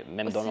 Ouais, mais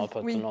même aussi, dans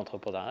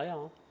l'entrepreneuriat.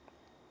 Hein.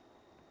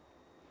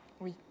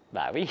 Oui.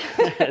 Bah oui,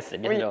 c'est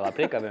bien de le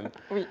rappeler quand même.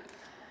 Oui.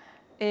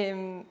 Et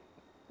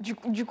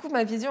du coup,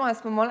 ma vision à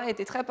ce moment-là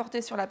était très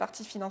portée sur la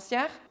partie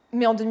financière.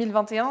 Mais en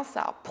 2021,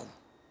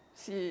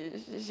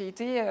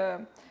 je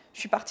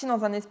suis partie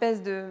dans un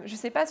espèce de... Je ne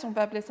sais pas si on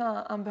peut appeler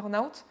ça un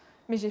burn-out,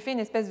 mais j'ai fait une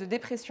espèce de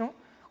dépression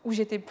où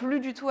j'étais plus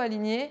du tout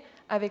alignée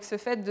avec ce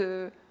fait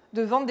de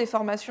vendre des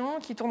formations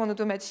qui tournent en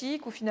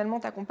automatique, où finalement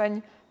tu n'accompagnes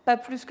pas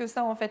plus que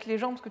ça en fait, les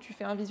gens, parce que tu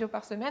fais un visio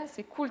par semaine,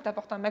 c'est cool, tu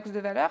apportes un max de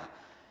valeur,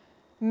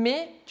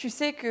 mais tu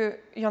sais qu'il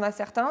y en a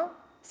certains,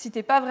 si tu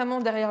n'es pas vraiment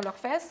derrière leurs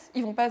fesses,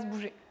 ils ne vont pas se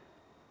bouger.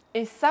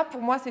 Et ça,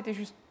 pour moi, c'était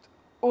juste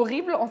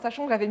horrible, en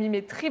sachant que j'avais mis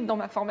mes tripes dans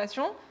ma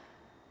formation,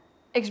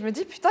 et que je me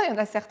dis, putain, il y en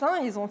a certains,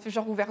 ils ont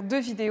genre ouvert 2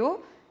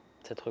 vidéos.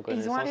 Cette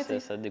reconnaissance,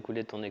 ça a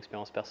découlé de ton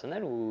expérience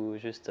personnelle ou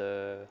juste...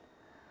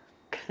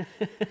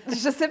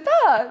 Je sais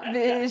pas,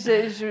 mais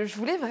je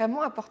voulais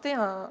vraiment apporter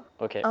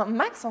un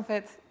max en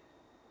fait.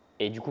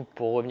 Et du coup,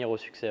 pour revenir au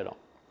succès alors.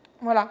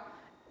 Voilà.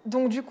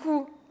 Donc du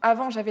coup,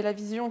 avant, j'avais la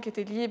vision qui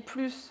était liée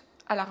plus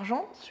à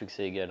l'argent.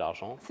 Succès égale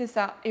argent. C'est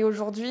ça. Et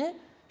aujourd'hui,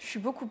 je suis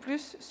beaucoup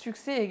plus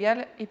succès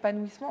égale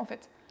épanouissement en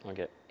fait.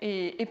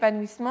 Et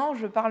épanouissement,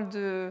 je parle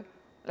de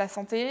la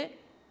santé,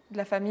 de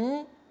la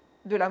famille,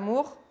 de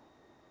l'amour.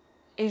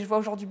 Et je vois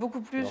aujourd'hui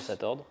beaucoup plus... Dans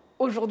cet ordre ?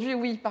 Aujourd'hui,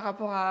 oui, par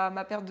rapport à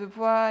ma perte de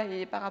poids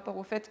et par rapport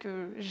au fait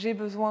que j'ai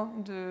besoin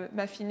de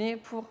m'affiner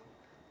pour,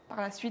 par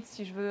la suite,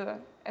 si je veux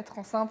être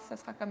enceinte, ça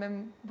sera quand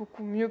même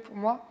beaucoup mieux pour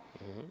moi.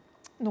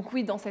 Donc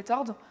oui, dans cet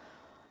ordre.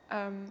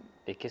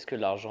 Et qu'est-ce que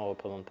l'argent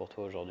représente pour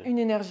toi aujourd'hui ? Une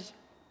énergie.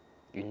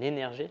 Une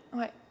énergie ?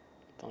 Ouais.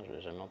 Attends, je n'ai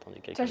jamais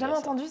entendu quelqu'un dire ça. Tu n'as jamais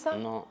entendu ça ?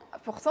 Non.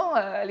 Pourtant,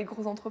 les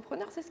gros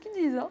entrepreneurs, c'est ce qu'ils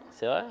disent. Hein.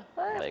 C'est vrai ?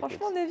 Ouais, bah,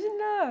 franchement, écoute, Nevin,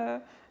 là...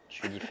 Je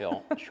suis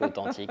différent, je suis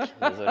authentique,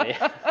 désolé.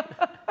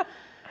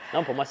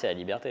 Non, pour moi, c'est la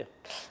liberté.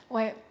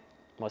 Ouais.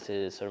 Moi,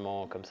 c'est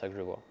seulement comme ça que je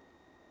le vois.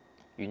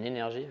 Une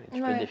énergie,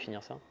 tu peux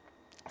définir ça ?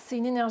 C'est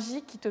une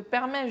énergie qui te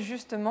permet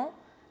justement,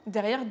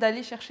 derrière,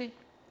 d'aller chercher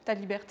ta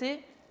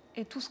liberté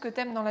et tout ce que tu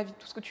aimes dans la vie,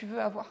 tout ce que tu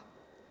veux avoir.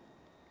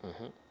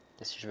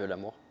 Et si je veux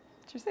l'amour ?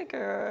 Tu sais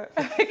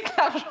qu'avec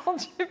l'argent,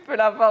 tu peux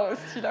l'avoir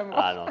aussi, l'amour.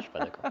 Ah non, je suis pas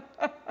d'accord.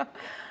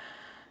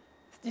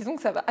 Disons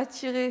que ça va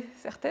attirer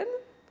certaines.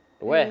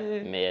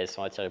 Ouais, mais elles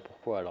sont attirées pour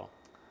quoi alors ?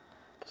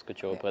 Pour ce que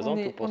tu représentes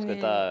ou pour ce que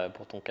tu as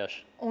pour ton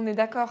cash ? On est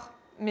d'accord,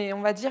 mais on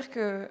va dire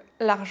que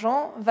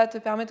l'argent va te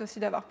permettre aussi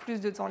d'avoir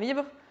plus de temps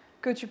libre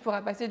que tu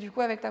pourras passer du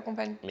coup avec ta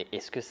compagne. Mais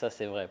est-ce que ça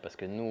c'est vrai ? Parce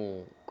que nous,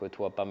 on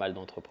côtoie pas mal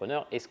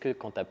d'entrepreneurs. Est-ce que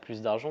quand tu as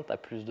plus d'argent, tu as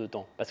plus de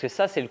temps ? Parce que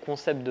ça, c'est le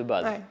concept de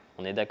base. Ouais.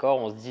 On est d'accord,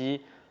 on se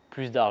dit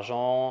plus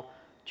d'argent,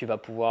 tu vas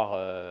pouvoir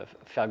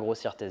faire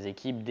grossir tes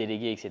équipes,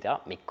 déléguer, etc.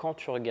 Mais quand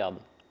tu regardes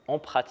en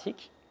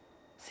pratique,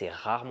 c'est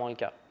rarement le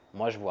cas.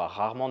 Moi, je vois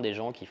rarement des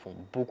gens qui font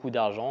beaucoup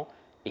d'argent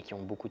et qui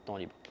ont beaucoup de temps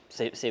libre.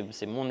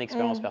 C'est mon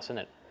expérience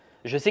personnelle.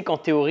 Je sais qu'en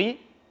théorie,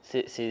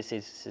 c'est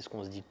ce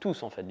qu'on se dit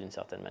tous, en fait, d'une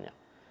certaine manière.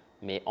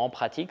 Mais en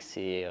pratique,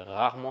 c'est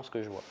rarement ce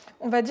que je vois.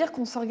 On va dire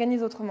qu'on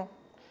s'organise autrement.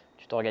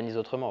 Tu t'organises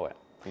autrement, ouais.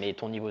 Mais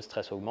ton niveau de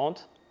stress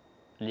augmente,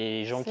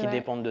 les gens qui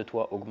dépendent de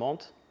toi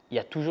augmentent. Il y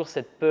a toujours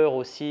cette peur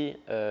aussi,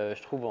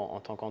 je trouve,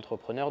 en tant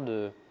qu'entrepreneur,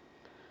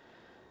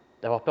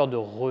 d'avoir peur de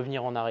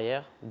revenir en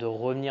arrière, de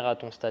revenir à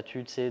ton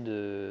statut, tu sais,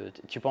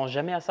 tu penses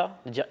jamais à ça ?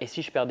 De dire, et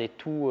si je perdais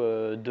tout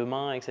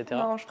demain, etc.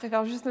 Non, je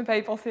préfère juste ne pas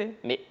y penser.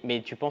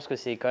 Mais tu penses que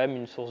c'est quand même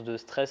une source de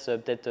stress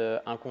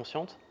peut-être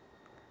inconsciente ?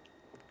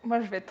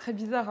 Moi, je vais être très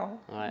bizarre. Hein.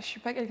 Ouais. Je suis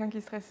pas quelqu'un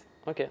qui stresse.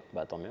 Ok,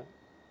 bah tant mieux. Moi,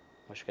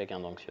 je suis quelqu'un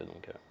d'anxieux,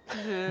 donc...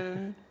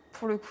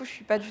 Pour le coup, je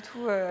suis pas du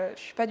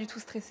tout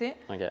stressée.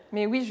 Okay.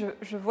 Mais oui,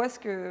 je vois ce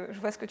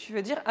que tu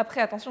veux dire.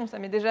 Après, attention, ça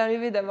m'est déjà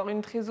arrivé d'avoir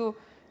une trésor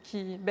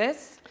qui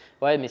baisse.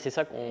 Ouais, mais c'est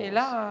ça qu'on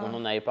on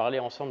en avait parlé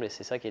ensemble et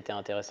c'est ça qui était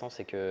intéressant,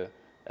 c'est que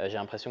j'ai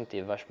l'impression que tu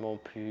es vachement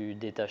plus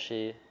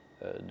détaché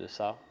de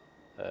ça.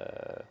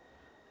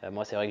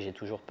 Moi, c'est vrai que j'ai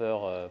toujours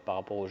peur par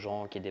rapport aux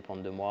gens qui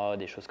dépendent de moi,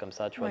 des choses comme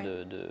ça, tu vois,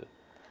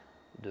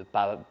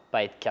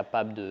 pas être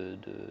capable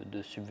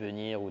de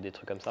subvenir ou des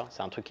trucs comme ça?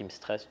 C'est un truc qui me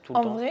stresse tout le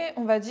En temps. vrai,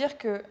 on va dire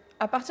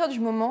qu'à partir du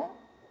moment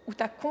où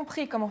tu as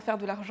compris comment faire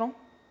de l'argent,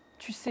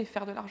 tu sais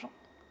faire de l'argent.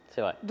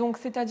 C'est vrai. Donc,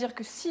 c'est-à-dire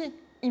que si,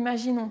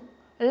 imaginons,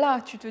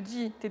 là, tu te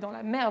dis, tu es dans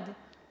la merde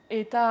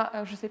et tu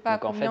as, je sais pas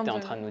Donc en fait, combien tu es en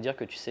de... train de nous dire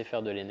que tu sais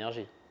faire de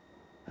l'énergie.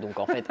 Donc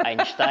en fait,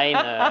 Einstein,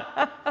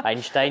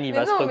 il Mais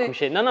va se non, mais-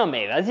 recoucher. Non,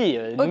 mais vas-y,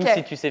 nous, Ok.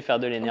 si tu sais faire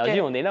de l'énergie,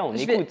 Ok. on est là, on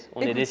Je vais- écoute.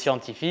 On est des écoute.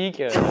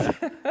 scientifiques.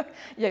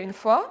 Il y a une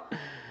fois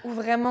où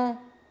vraiment,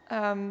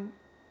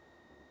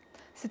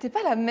 c'était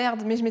pas la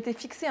merde, mais je m'étais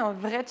fixé un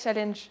vrai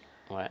challenge.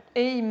 Ouais,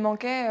 Et il me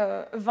manquait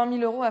 20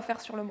 000 euros à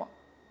faire sur le mois.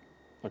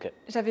 ok.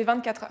 J'avais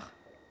 24 heures.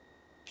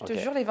 Je te Ok.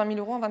 jure, les 20 000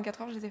 euros en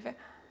 24 heures, je les ai faits.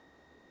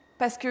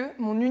 Parce que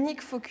mon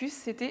unique focus,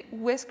 c'était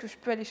où est-ce que je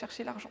peux aller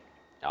chercher l'argent.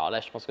 Alors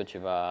là, je pense que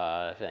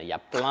il y a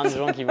plein de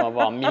gens qui vont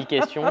avoir 1000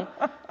 questions.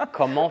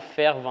 Comment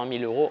faire 20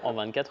 000 euros en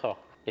 24 heures?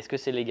 Est-ce que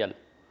c'est légal?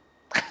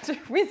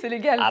 Oui, c'est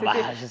légal. Ah bah,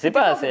 c'était, je sais c'était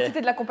pas. quoi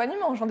C'était de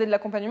l'accompagnement. Je vendais de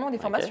l'accompagnement, des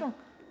formations.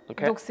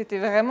 Ok. Donc c'était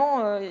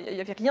vraiment, il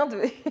n'y avait rien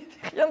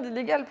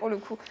d'illégal pour le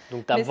coup.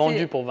 Donc tu as Mais vendu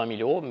c'est- pour 20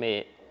 000 euros,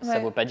 mais ça ne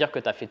Ouais. veut pas dire que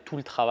tu as fait tout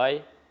le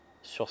travail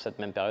sur cette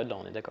même période-là,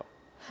 on est d'accord?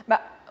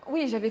 Bah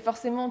oui, j'avais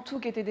forcément tout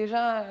qui était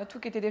déjà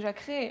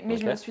créé. Mais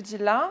je Ok. me suis dit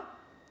là,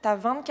 tu as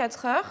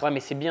 24 heures. Ouais, mais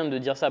c'est bien de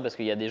dire ça parce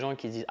qu'il y a des gens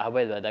qui se disent ah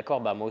ouais, bah, d'accord,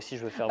 bah moi aussi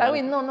je veux faire. Ah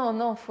oui,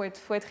 non, faut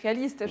être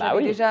réaliste. Bah J'avais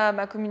oui. déjà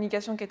ma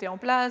communication qui était en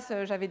place,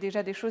 j'avais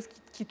déjà des choses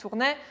qui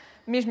tournaient.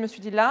 Mais je me suis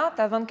dit là,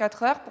 tu as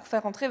 24 heures pour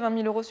faire rentrer 20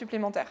 000 euros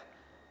supplémentaires.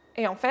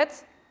 Et en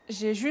fait,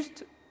 j'ai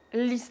juste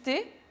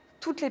listé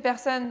toutes les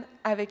personnes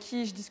avec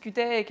qui je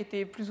discutais et qui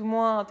étaient plus ou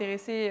moins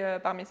intéressées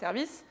par mes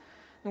services.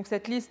 Donc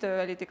cette liste,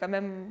 elle était quand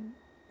même...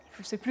 Je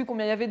ne sais plus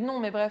combien il y avait de noms,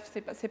 mais bref,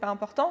 c'est pas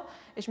important.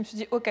 Et je me suis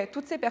dit, ok,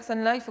 toutes ces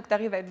personnes-là, il faut que tu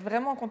arrives à être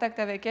vraiment en contact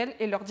avec elles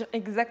et leur dire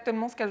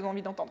exactement ce qu'elles ont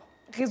envie d'entendre.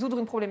 Résoudre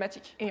une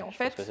problématique. Et en Je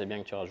fait... pense que c'est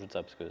bien que tu rajoutes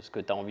ça parce que ce que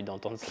tu as envie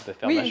d'entendre, ça peut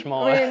faire Oui,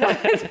 vachement, oui, non,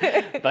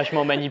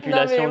 vachement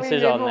manipulation, non, mais tu oui, sais,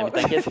 mais genre, bon. non, mais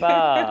t'inquiète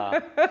pas,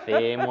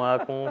 fais-moi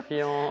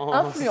confiance.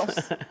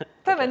 Influence.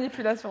 Pas Ok.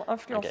 manipulation,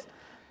 influence. Ok.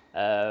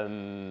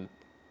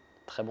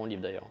 Très bon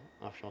livre d'ailleurs,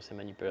 Influence et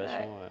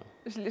manipulation.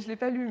 Je ne l'ai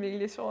pas lu, mais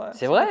il est C'est sur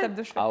la vrai? table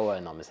de chevet. Ah ouais,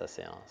 non, mais ça,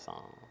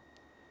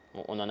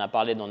 on en a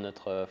parlé dans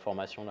notre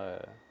formation, la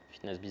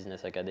Fitness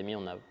Business Academy.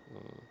 On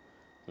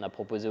a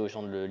proposé aux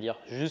gens de le lire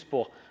juste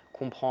pour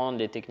comprendre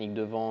les techniques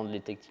de vente,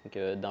 les techniques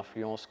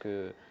d'influence,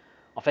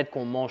 en fait,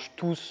 qu'on mange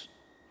tous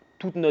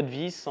toute notre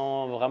vie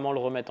sans vraiment le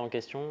remettre en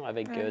question,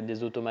 avec Ouais.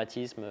 des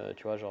automatismes,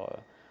 tu vois, genre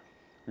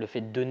le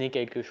fait de donner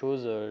quelque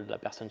chose, la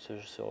personne se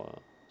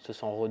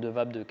sent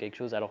redevable de quelque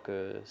chose alors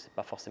que c'est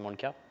pas forcément le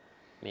cas.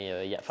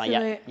 Mais il y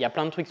a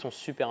plein de trucs qui sont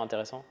super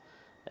intéressants.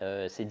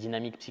 Ces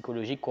dynamiques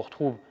psychologiques qu'on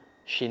retrouve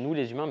chez nous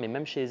les humains, mais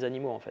même chez les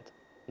animaux en fait.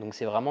 Donc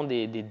c'est vraiment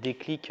des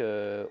déclics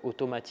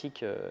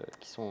automatiques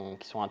qui sont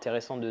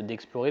intéressants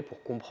d'explorer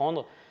pour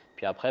comprendre,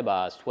 puis après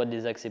bah, soit de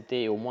les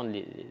accepter et au moins de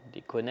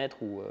les connaître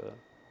ou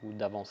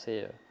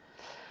d'avancer.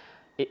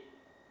 Et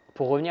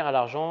pour revenir à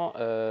l'argent,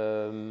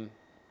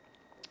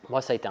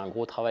 moi ça a été un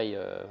gros travail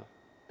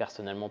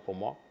personnellement pour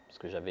moi, parce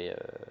que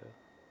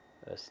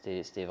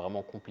c'était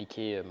vraiment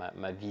compliqué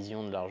ma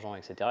vision de l'argent,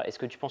 etc. Est-ce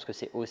que tu penses que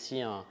c'est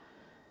aussi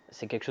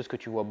c'est quelque chose que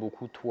tu vois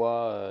beaucoup,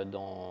 toi,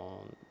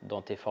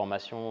 dans tes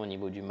formations, au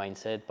niveau du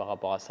mindset, par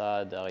rapport à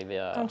ça, d'arriver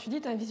à... Quand tu dis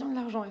ta vision de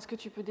l'argent, est-ce que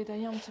tu peux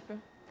détailler un petit peu?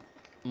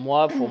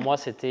 Pour moi,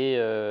 c'était,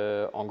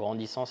 en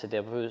grandissant, c'était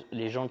un peu...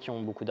 Les gens qui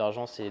ont beaucoup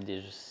d'argent, c'est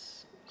des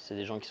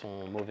gens qui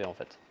sont mauvais, en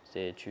fait.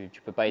 Tu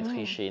peux pas être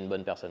riche et une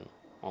bonne personne,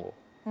 en gros.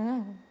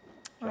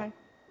 Ouais.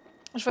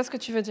 Je vois ce que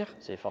tu veux dire.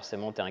 C'est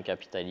forcément, tu es un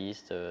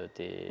capitaliste,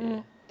 tu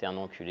es un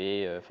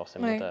enculé,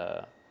 forcément, Ouais.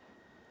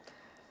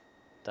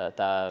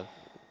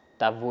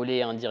 t'as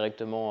volé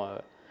indirectement.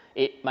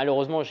 Et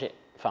malheureusement,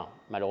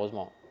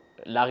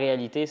 la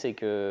réalité, c'est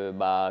que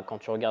bah, quand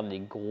tu regardes les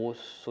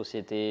grosses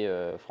sociétés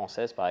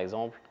françaises, par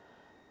exemple,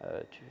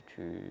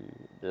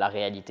 la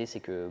réalité, c'est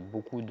que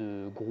beaucoup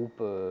de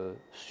groupes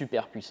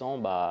super puissants,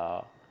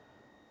 bah,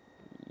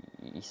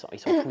 ils s'en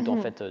foutent en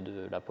fait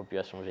de la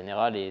population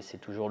générale et c'est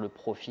toujours le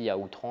profit à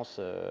outrance.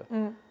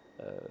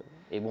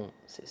 Et bon,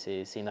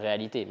 c'est une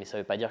réalité, mais ça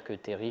ne veut pas dire que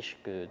tu es riche,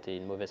 que tu es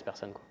une mauvaise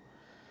personne, quoi.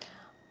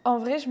 En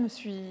vrai, je me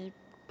suis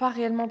pas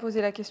réellement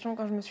posé la question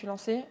quand je me suis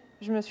lancée.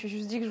 Je me suis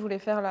juste dit que je voulais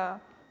faire la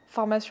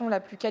formation la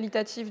plus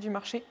qualitative du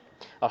marché.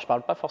 Alors, je ne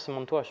parle pas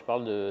forcément de toi, je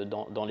parle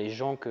dans les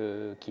gens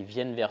qui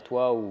viennent vers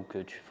toi ou que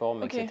tu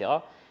formes, Ok. etc.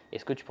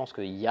 Est-ce que tu penses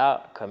qu'il y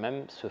a quand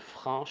même ce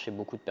frein chez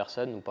beaucoup de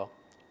personnes ou pas?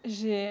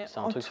 C'est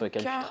un truc sur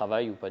lequel tu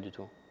travailles ou pas du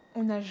tout?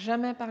 On n'a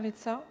jamais parlé de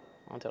ça.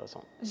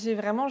 Intéressant. J'ai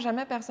vraiment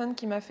jamais personne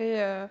qui m'a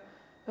fait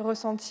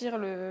ressentir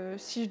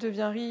si je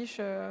deviens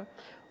riche.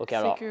 Ok,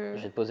 alors je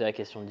vais te poser la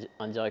question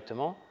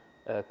indirectement.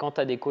 Quand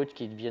tu as des coachs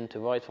qui viennent te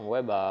voir et te font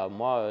ouais, bah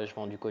moi je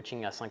vends du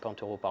coaching à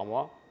 50 € par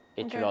mois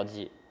et tu leur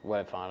dis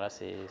ouais, enfin là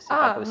c'est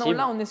pas possible. Non,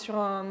 là on est sur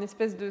un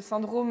espèce de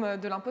syndrome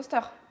de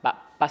l'imposteur. Bah,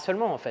 pas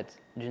seulement en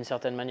fait, d'une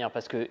certaine manière,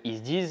 parce qu'ils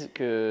se disent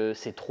que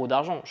c'est trop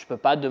d'argent. Je peux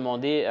pas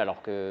demander,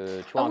 alors que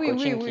tu vois, oui,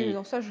 coaching oui, oui,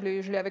 non, ça je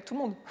l'ai avec tout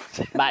le monde.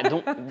 Bah,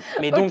 donc,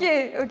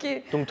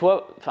 Ok. donc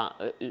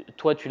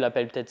toi, tu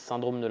l'appelles peut-être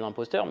syndrome de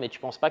l'imposteur, mais tu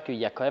penses pas qu'il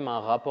y a quand même un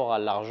rapport à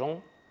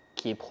l'argent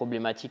qui est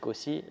problématique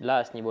aussi, là,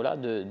 à ce niveau-là,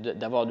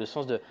 d'avoir le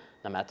sens de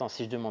non mais attends,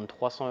 si je demande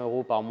 300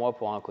 € par mois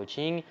pour un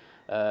coaching,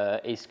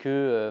 est-ce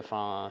que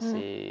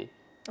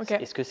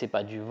est-ce que c'est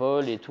pas du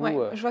vol et tout Ouais,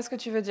 je vois ce que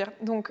tu veux dire.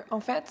 Donc en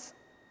fait,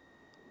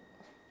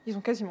 ils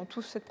ont quasiment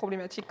tous cette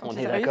problématique quand On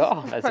ils est arrivent.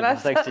 d'accord, c'est pour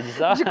ça que je te dis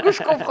ça. Du coup,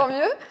 je comprends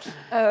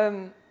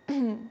mieux.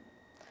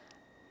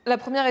 La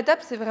première étape,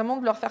 c'est vraiment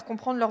de leur faire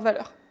comprendre leur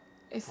valeur.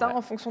 Et ça,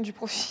 en fonction du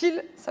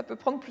profil, ça peut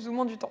prendre plus ou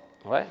moins du temps.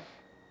 Ouais.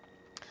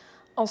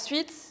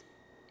 Ensuite,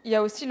 il y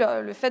a aussi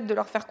le fait de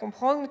leur faire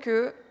comprendre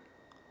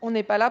qu'on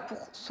n'est pas là pour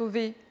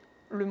sauver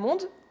le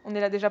monde, on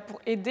est là déjà pour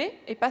aider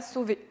et pas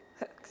sauver.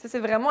 Ça, c'est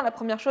vraiment la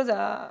première chose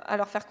à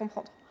leur faire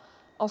comprendre.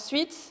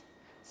 Ensuite,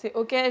 c'est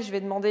OK, je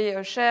vais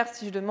demander cher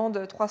si je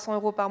demande 300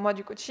 € par mois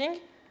du coaching.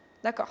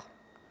 D'accord.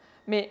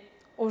 Mais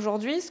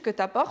aujourd'hui, ce que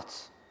tu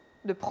apportes,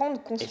 de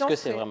prendre conscience... Est-ce que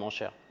c'est vraiment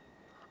cher ?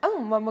 Ah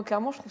non, moi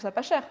clairement, je trouve ça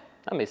pas cher.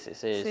 Ah mais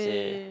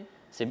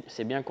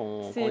c'est bien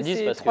qu'on le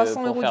dise, parce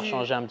que pour faire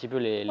changer un petit peu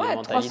les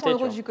mentalités.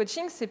 300 € du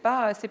coaching, c'est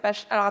pas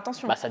cher. Alors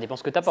attention, ça dépend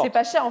ce que tu apportes. C'est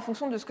pas cher en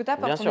fonction de ce que tu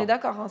apportes, on est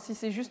d'accord. Hein. Si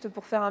c'est juste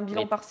pour faire un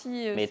bilan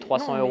par-ci... Mais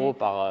 300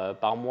 €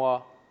 par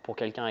mois pour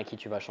quelqu'un à qui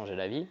tu vas changer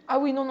la vie... Ah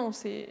oui, non,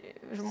 c'est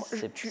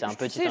un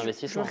petit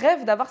investissement. Je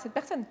rêve d'avoir cette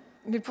personne.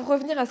 Mais pour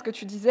revenir à ce que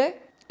tu disais,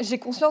 j'ai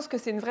conscience que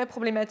c'est une vraie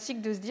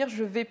problématique de se dire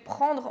je vais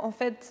prendre en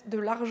fait de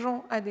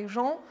l'argent à des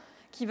gens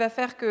qui va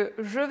faire que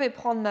je vais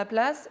prendre ma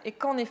place et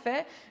qu'en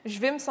effet, je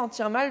vais me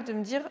sentir mal de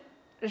me dire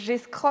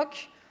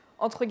j'escroque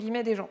entre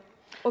guillemets des gens.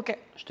 Ok.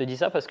 Je te dis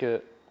ça parce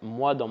que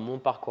moi, dans mon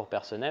parcours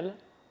personnel,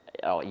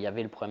 alors il y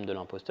avait le problème de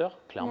l'imposteur,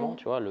 clairement,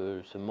 tu vois,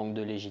 ce manque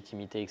de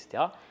légitimité,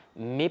 etc.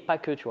 Mais pas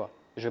que, tu vois.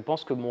 Je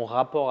pense que mon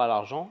rapport à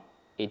l'argent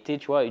était,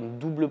 tu vois, une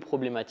double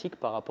problématique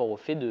par rapport au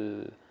fait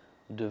de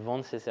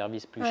vendre ses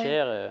services plus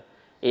chers.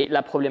 Et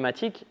la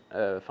problématique,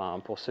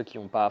 pour ceux qui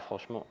n'ont pas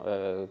franchement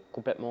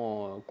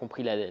complètement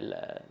compris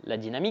la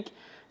dynamique,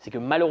 c'est que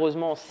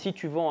malheureusement, si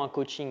tu vends un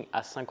coaching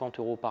à 50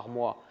 € par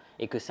mois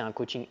et que c'est un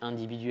coaching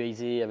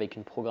individualisé, avec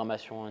une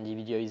programmation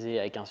individualisée,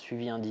 avec un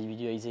suivi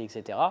individualisé,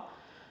 etc.,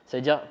 ça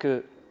veut dire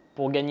que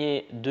pour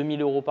gagner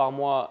 2000 € par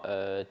mois, tu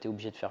es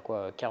obligé de faire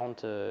quoi,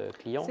 40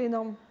 clients ? C'est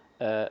énorme.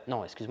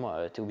 Non,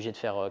 excuse-moi, tu es obligé de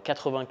faire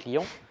 80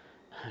 clients.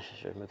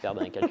 Je me perds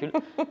dans les calculs.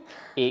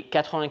 Et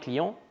 80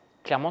 clients,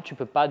 clairement, tu ne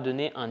peux pas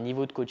donner un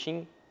niveau de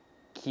coaching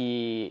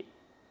qui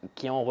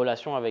est en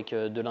relation avec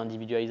de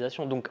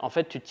l'individualisation. Donc, en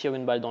fait, tu te tires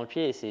une balle dans le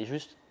pied et c'est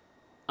juste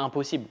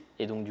impossible.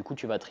 Et donc, du coup,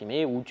 tu vas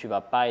trimer ou tu ne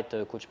vas pas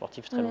être coach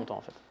sportif très longtemps,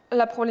 en fait.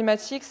 La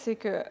problématique, c'est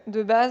que,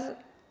 de base,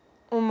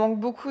 on manque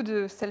beaucoup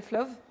de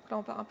self-love. Là,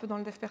 on part un peu dans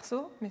le dev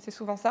perso, mais c'est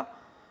souvent ça.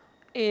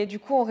 Et du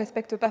coup, on ne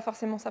respecte pas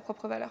forcément sa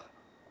propre valeur.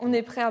 On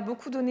est prêt à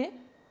beaucoup donner,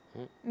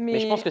 mais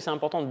je pense que c'est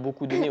important de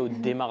beaucoup donner au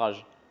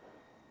démarrage.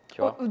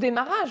 Tu vois ? Au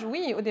démarrage,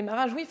 oui,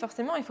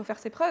 forcément, il faut faire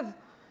ses preuves.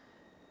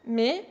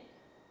 Mais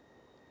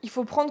il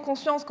faut prendre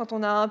conscience, quand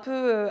on a un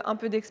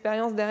peu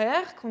d'expérience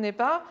derrière, qu'on n'est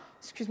pas,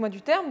 excuse-moi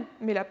du terme,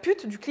 mais la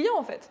pute du client,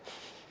 en fait.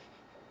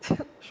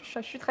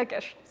 Je suis très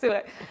cash, c'est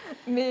vrai.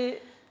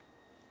 Mais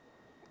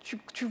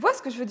tu vois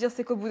ce que je veux dire,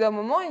 c'est qu'au bout d'un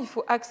moment, il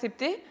faut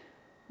accepter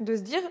de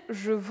se dire,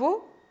 je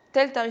vaux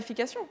telle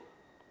tarification.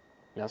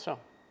 Bien sûr.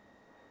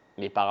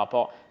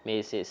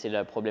 Mais c'est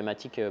la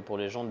problématique pour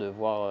les gens de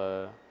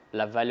voir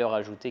la valeur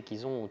ajoutée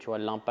qu'ils ont, ou tu vois,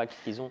 l'impact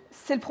qu'ils ont.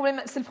 C'est le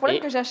problème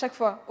que j'ai à chaque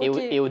fois.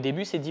 Et au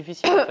début, c'est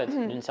difficile en fait,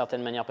 d'une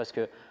certaine manière, parce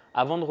que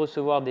avant de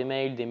recevoir des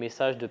mails, des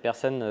messages de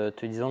personnes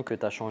te disant que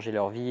tu as changé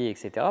leur vie,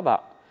 etc.,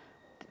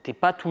 tu n'es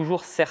pas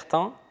toujours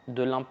certain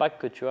de l'impact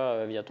que tu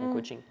as via ton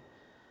coaching.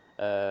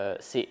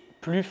 C'est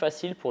plus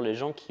facile pour les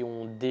gens qui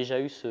ont déjà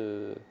eu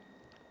ce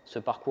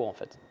parcours en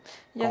fait.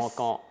 Yes.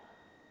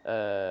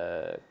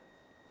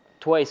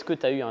 Toi, est-ce que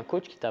tu as eu un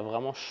coach qui t'a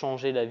vraiment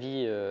changé la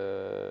vie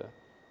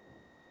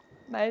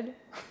Maëlle,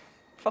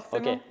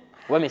 forcément. Ok.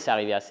 Ouais, mais c'est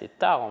arrivé assez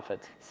tard en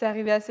fait. C'est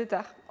arrivé assez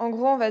tard. En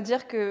gros, on va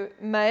dire que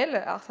Maëlle,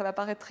 alors ça va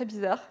paraître très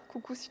bizarre,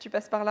 coucou si tu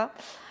passes par là.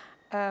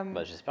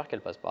 J'espère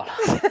qu'elle passe par là.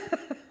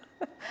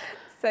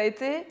 Ça a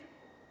été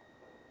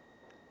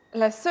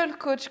la seule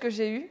coach que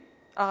j'ai eue.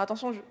 Alors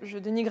attention, je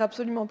dénigre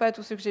absolument pas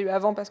tous ceux que j'ai eus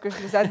avant parce que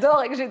je les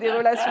adore et que j'ai des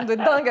relations de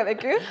dingue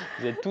avec eux.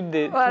 Vous êtes toutes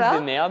des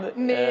merdes.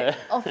 Mais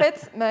en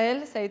fait,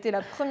 Maëlle, ça a été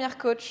la première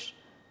coach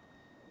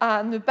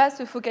à ne pas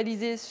se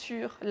focaliser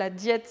sur la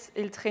diète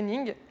et le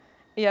training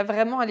et à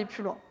vraiment aller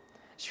plus loin.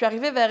 Je suis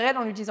arrivée vers elle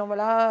en lui disant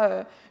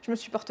voilà, je me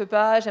supporte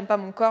pas, j'aime pas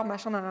mon corps,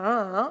 machin,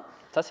 nanana.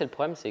 Ça, c'est le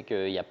problème, c'est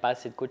qu'il n'y a pas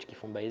assez de coachs qui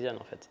font Bayesian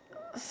en fait.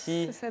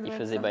 Si ils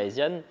faisaient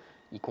Bayesian,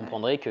 ils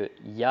comprendraient qu'il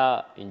y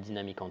a une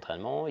dynamique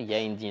entraînement, il y a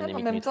une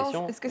dynamique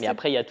nutrition, mais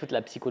après il y a toute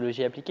la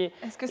psychologie appliquée.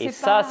 Si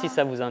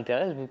ça vous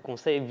intéresse, je vous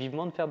conseille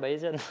vivement de faire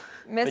Bayesian.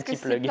 Mais est-ce que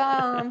c'est pas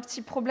un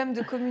petit problème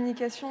de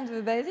communication de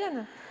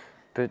Bayesian ?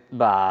 Si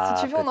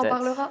tu veux, on en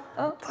parlera.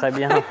 Hein. Très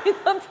bien.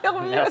 Une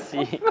interview.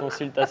 Merci,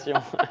 consultation.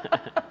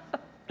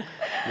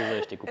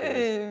 Désolé, je t'ai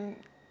coupé.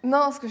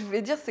 Non, ce que je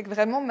voulais dire, c'est que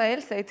vraiment,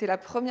 Maëlle, ça a été la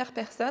première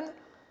personne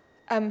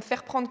à me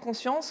faire prendre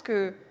conscience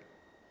que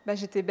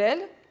j'étais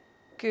belle,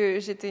 que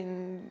j'étais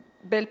une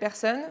belle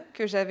personne,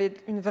 que j'avais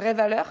une vraie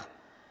valeur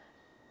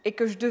et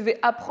que je devais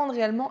apprendre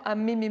réellement à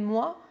m'aimer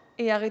moi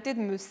et arrêter de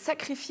me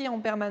sacrifier en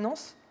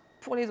permanence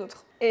pour les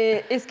autres.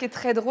 Et ce qui est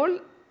très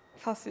drôle,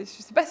 je ne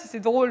sais pas si c'est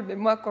drôle, mais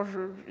moi, quand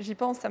j'y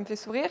pense, ça me fait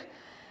sourire.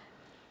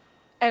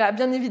 Elle a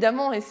bien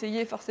évidemment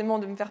essayé forcément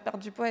de me faire perdre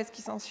du poids et ce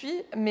qui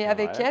s'ensuit, mais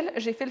avec elle,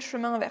 j'ai fait le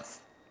chemin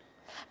inverse.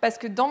 Parce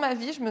que dans ma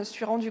vie, je me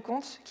suis rendu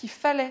compte qu'il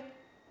fallait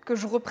que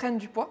je reprenne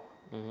du poids,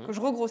 que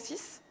je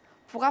regrossisse,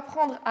 pour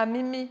apprendre à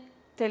m'aimer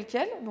telle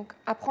qu'elle, donc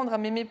apprendre à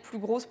m'aimer plus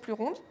grosse, plus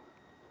ronde,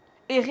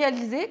 et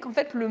réaliser qu'en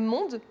fait, le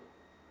monde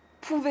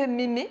pouvait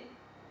m'aimer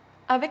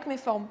avec mes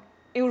formes.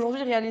 Et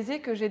aujourd'hui, réaliser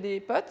que j'ai des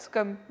potes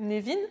comme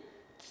Nevin,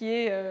 qui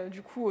est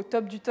du coup au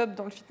top du top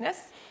dans le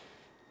fitness,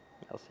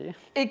 Merci.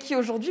 et qui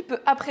aujourd'hui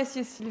peut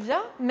apprécier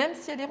Sylvia, même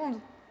si elle est ronde.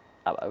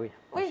 Ah bah oui,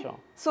 bien sûr.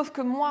 Sauf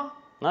que moi,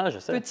 je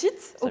sais. petite,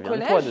 ça au vient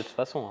collège, de toi, de toute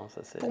façon.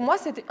 Pour moi,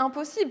 c'était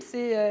impossible.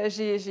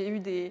 J'ai eu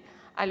des...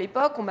 À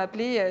l'époque, on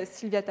m'appelait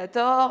Sylvia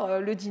Tassa,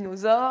 le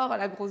dinosaure,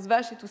 la grosse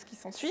vache et tout ce qui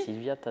s'ensuit.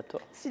 Sylvia Tassa.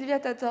 Sylvia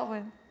Tassa,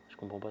 ouais. Je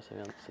comprends pas, ça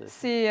vient de...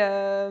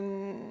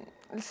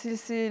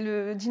 C'est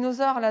le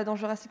dinosaure là dans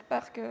Jurassic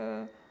Park.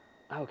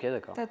 Ah ok,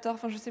 d'accord. Tassa,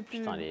 enfin je sais plus.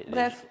 Putain,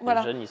 Bref, les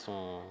voilà. jeunes, ils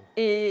sont...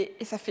 Et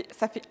ça fait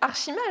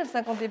archi mal,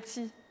 ça, quand t'es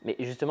petit. Mais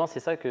justement, c'est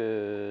ça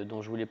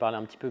dont je voulais parler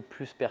un petit peu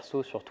plus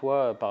perso sur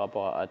toi par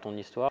rapport à ton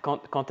histoire.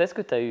 Quand est-ce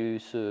que tu as eu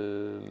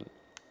ce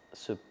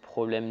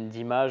problème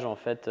d'image, en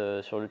fait,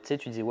 tu sais,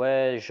 tu disais,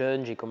 ouais,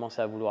 jeune, j'ai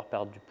commencé à vouloir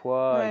perdre du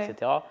poids,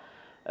 etc.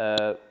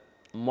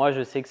 Moi,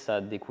 je sais que ça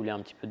découlait un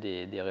petit peu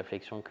des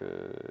réflexions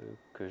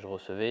que je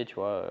recevais, tu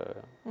vois.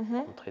 On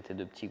me traitait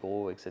de petit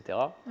gros, etc.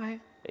 Ouais.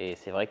 Et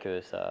c'est vrai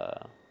que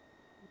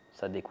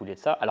ça découlait de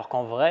ça. Alors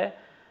qu'en vrai,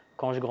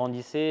 quand je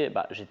grandissais,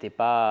 j'étais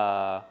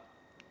pas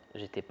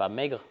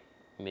maigre,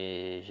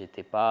 mais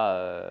j'étais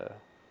pas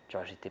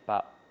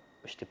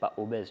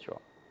obèse, tu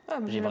vois.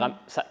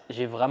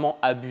 J'ai vraiment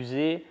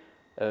abusé.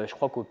 Je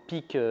crois qu'au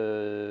pic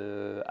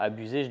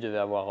abusé, je devais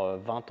avoir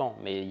 20 ans,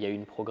 mais il y a eu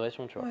une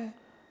progression, tu vois. Ouais.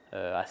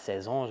 À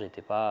 16 ans,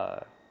 j'étais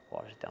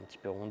un petit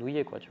peu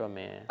rondouillé, quoi, tu vois,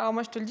 mais... Alors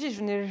moi, je te le dis,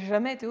 je n'ai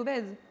jamais été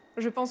obèse.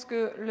 Je pense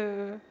que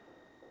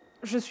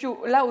je suis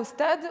là au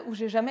stade où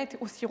j'ai jamais été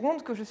aussi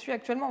ronde que je suis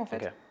actuellement, en fait.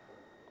 Okay.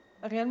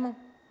 Réellement.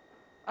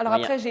 Alors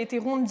après, j'ai été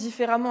ronde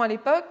différemment à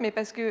l'époque, mais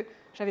parce que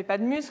j'avais pas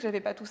de muscles,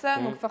 j'avais pas tout ça,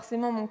 donc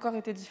forcément mon corps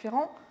était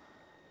différent.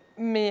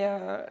 Mais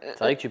c'est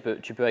vrai que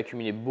tu peux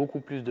accumuler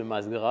beaucoup plus de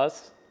masse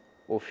grasse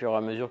au fur et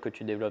à mesure que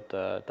tu développes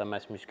ta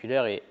masse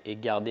musculaire et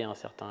garder un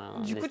certain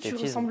du coup, esthétisme.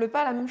 tu ressembles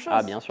pas à la même chose.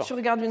 Ah, bien sûr. Tu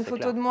regardes une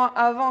photo de moi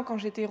avant quand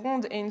j'étais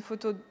ronde et une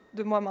photo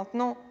de moi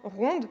maintenant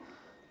ronde.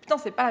 Putain,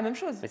 c'est pas la même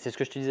chose. Mais c'est ce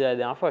que je te disais la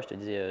dernière fois. Je te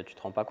disais, tu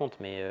te rends pas compte,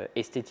 mais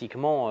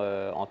esthétiquement,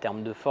 en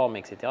termes de forme,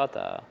 etc., tu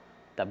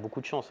as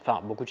beaucoup de chance. Enfin,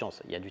 beaucoup de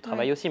chance. Il y a du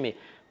travail aussi, mais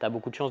tu as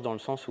beaucoup de chance dans le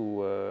sens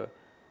où,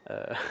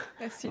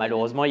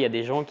 malheureusement, il y a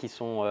des gens qui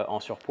sont en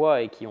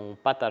surpoids et qui n'ont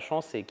pas ta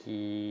chance et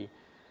qui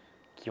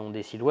ont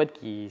des silhouettes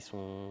qui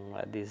sont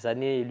à des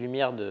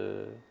années-lumière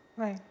de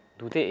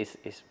douter.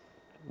 Et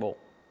bon,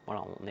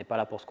 voilà, on n'est pas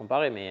là pour se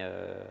comparer, mais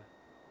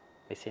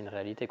c'est une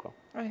réalité, quoi.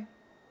 Ouais.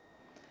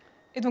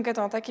 Et donc,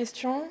 attends, ta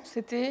question,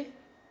 c'était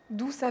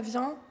d'où ça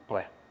vient ?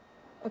 Ouais.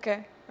 Ok.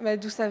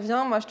 D'où ça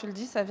vient ? Moi, je te le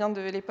dis, ça vient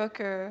de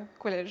l'époque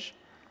collège.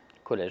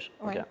 Collège,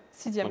 ok.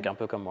 6e. Donc un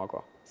peu comme moi,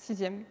 quoi.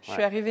 6e. Je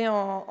suis arrivée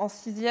en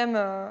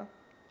 6e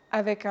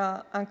avec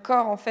un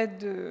corps, en fait,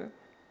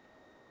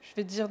 je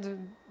vais dire,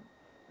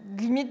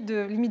 limite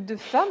de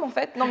femme, en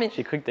fait. Non, mais...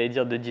 J'ai cru que tu allais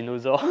dire de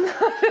dinosaure.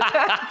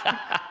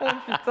 Oh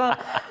putain.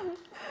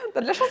 T'as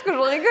de la chance que je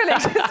rigole et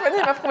que j'ai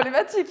soigné ma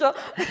problématique. Hein.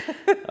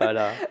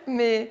 Voilà.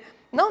 Mais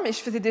non, mais je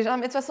faisais déjà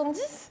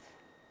 1m70.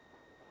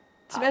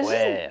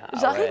 T'imagines ?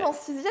 J'arrive en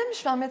 6e, je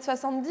fais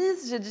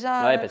 1m70, j'ai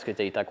déjà... Ouais, parce que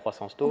tu as eu ta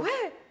croissance tôt. Ouais,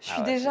 je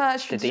suis déjà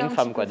une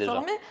femme, quoi, déjà.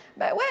 formée.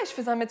 Bah ouais, je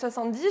faisais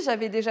 1m70,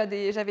 j'avais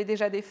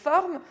déjà des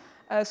formes,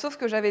 sauf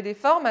que j'avais des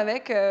formes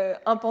avec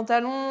un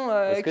pantalon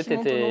qui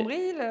monte au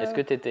nombril. Est-ce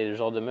que tu étais le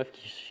genre de meuf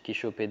qui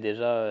chopait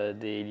déjà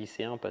des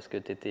lycéens parce que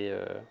tu étais...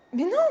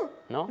 Mais non.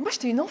 Non ? Moi,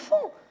 j'étais une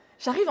enfant.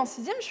 J'arrive en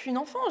 6e, je suis une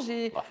enfant.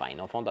 Enfin,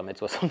 une enfant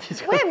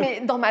d'1m70. Ouais,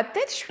 mais dans ma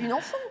tête, je suis une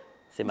enfant.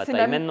 C'est ma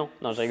taille maintenant.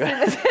 Non, je rigole.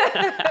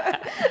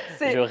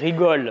 Je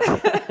rigole.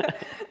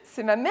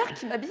 C'est ma mère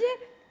qui m'habillait.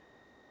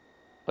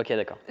 Ok,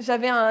 d'accord.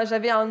 J'avais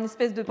un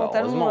espèce de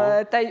pantalon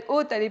taille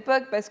haute à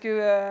l'époque parce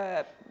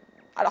que...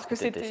 alors que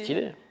c'était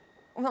stylé.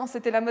 Non,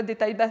 c'était la mode des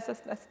tailles basses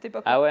à cette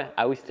époque. Ah ouais ?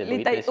 Ah oui, c'était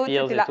les tailles hautes,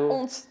 c'était la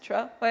honte, tu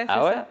vois. Ouais, c'est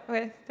ça.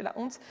 Ouais, c'était la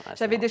honte. Ah,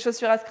 j'avais des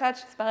chaussures à scratch,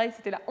 c'est pareil,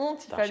 c'était la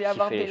honte. Il fallait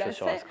avoir des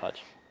lacets. À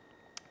scratch.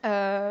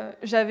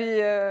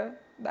 J'avais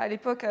à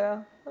l'époque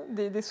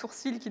des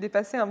sourcils qui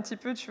dépassaient un petit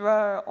peu, tu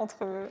vois,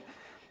 entre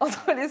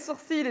les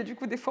sourcils et du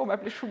coup des fois on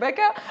m'appelait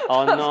Chewbacca.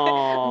 Oh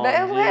non.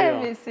 Ben ouais,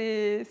 mais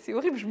c'est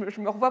horrible.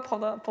 Je me revois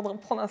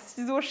prendre un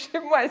ciseau chez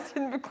moi,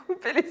 essayer de me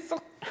couper les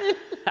sourcils.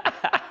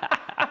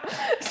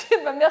 Essayer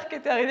de m'amener mère qui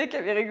était arrivée, qui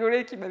avait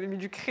rigolé, qui m'avait mis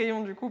du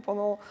crayon du coup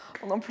pendant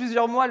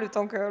plusieurs mois, le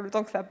temps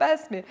que ça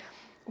passe. Mais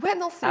ouais,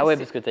 non, c'est. Ah ouais,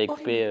 c'est parce que tu avais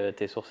horrible. coupé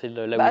tes sourcils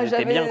là où ils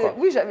étaient bien, quoi.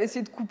 Oui, j'avais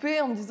essayé de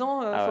couper en me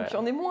disant Ah faut ouais. qu'il y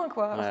en ait moins,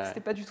 quoi. Alors Ouais. que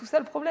c'était pas du tout ça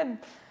le problème.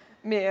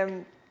 Mais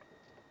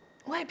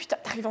ouais, puis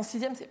t'arrives en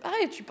 6e, c'est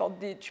pareil, tu portes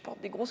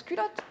des grosses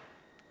culottes,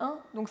 hein,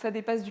 donc ça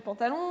dépasse du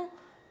pantalon.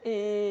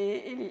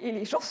 Et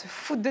les gens se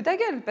foutent de ta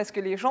gueule parce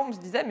que les gens se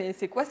disaient mais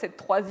c'est quoi cette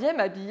 3e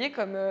habillée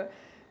comme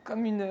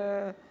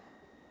une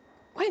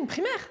une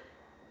primaire.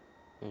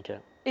 Ok.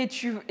 Et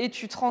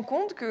tu te rends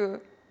compte que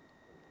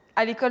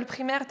à l'école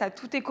primaire, tu as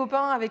tous tes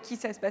copains avec qui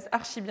ça se passe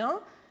archi bien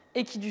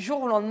et qui du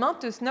jour au lendemain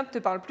te snobent, te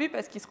parlent plus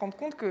parce qu'ils se rendent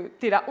compte que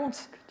t'es la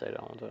honte. T'as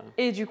la honte, ouais.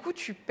 Et du coup,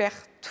 tu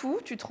perds tout,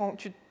 tu te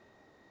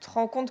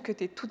rends compte que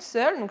tu es toute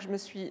seule. Donc je me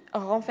suis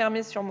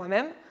renfermée sur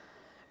moi-même.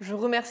 Je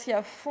remercie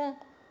à fond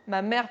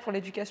ma mère pour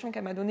l'éducation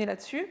qu'elle m'a donnée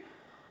là-dessus,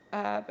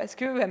 parce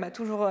qu'elle m'a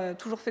toujours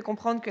fait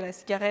comprendre que la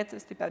cigarette,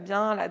 c'était pas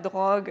bien, la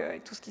drogue et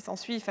tout ce qui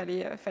s'ensuit, il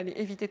fallait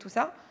éviter tout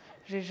ça.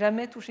 J'ai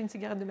jamais touché une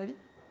cigarette de ma vie.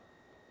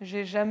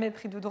 J'ai jamais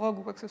pris de drogue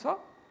ou quoi que ce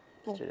soit.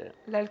 Bon,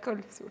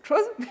 l'alcool, c'est autre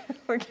chose.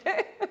 Ok.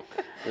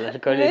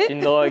 L'alcool est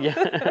une drogue.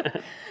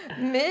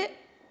 Mais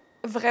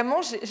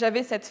vraiment,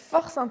 j'avais cette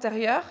force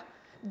intérieure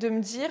de me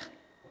dire...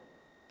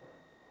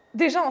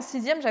 Déjà en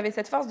 6e, j'avais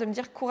cette force de me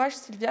dire « Courage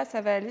Sylvia, ça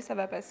va aller, ça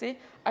va passer.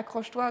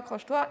 Accroche-toi,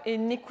 et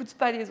n'écoute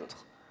pas les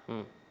autres. »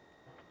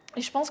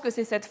 Et je pense que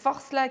c'est cette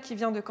force-là qui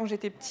vient de quand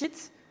j'étais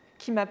petite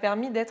qui m'a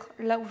permis d'être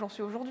là où j'en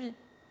suis aujourd'hui.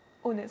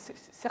 Honnête, c'est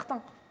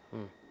certain.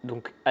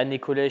 Donc, année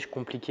collège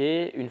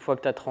compliquée. Une fois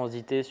que tu as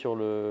transité sur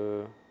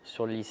le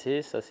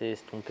lycée, ça s'est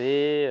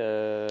estompé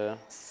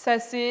Ça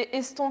s'est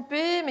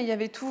estompé, mais il y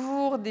avait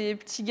toujours des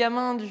petits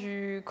gamins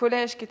du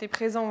collège qui étaient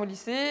présents au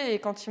lycée. Et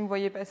quand ils me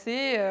voyaient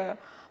passer,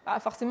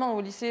 forcément,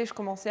 au lycée, je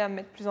commençais à me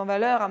mettre plus en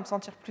valeur, à me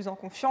sentir plus en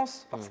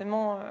confiance.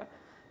 Forcément,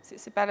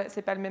 c'est pas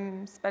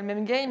le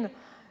même game.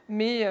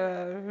 Mais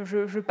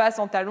je passe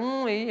en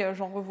talons et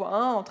j'en revois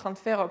un en train de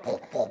faire...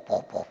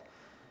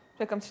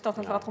 C'est comme si j'étais en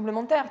train de faire un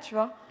tremblement de terre, tu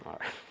vois. Ouais.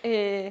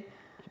 Et...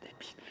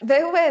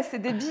 Ben ouais, c'est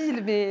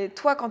débile, mais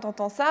toi, quand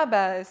t'entends ça,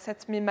 ça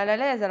te met mal à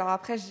l'aise. Alors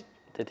après,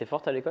 T'étais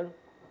forte à l'école?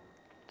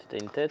 T'étais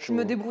une tête? Je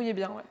me débrouillais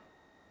bien, ouais.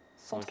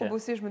 Sans trop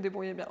bosser, je me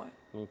débrouillais bien,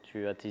 ouais. Donc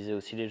tu attisais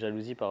aussi les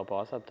jalousies par rapport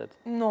à ça, peut-être?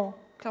 Non,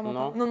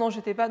 clairement pas. Non,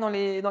 j'étais pas dans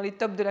les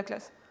tops de la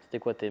classe. C'était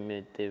quoi tes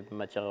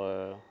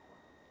matières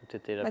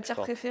Matière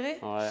préférée?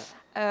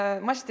 Ouais.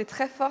 Moi, j'étais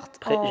très forte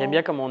J'aime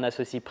bien comment on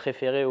associe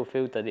préféré au fait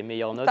où tu as des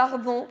meilleures notes.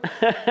 Pardon.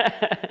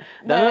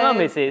 non,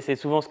 mais c'est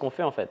souvent ce qu'on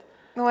fait, en fait.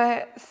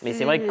 Ouais. Mais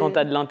c'est vrai que quand tu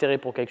as de l'intérêt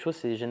pour quelque chose,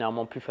 c'est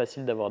généralement plus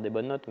facile d'avoir des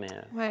bonnes notes. Mais...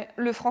 Ouais,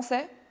 le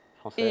français.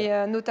 Et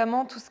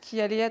notamment tout ce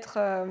qui allait être...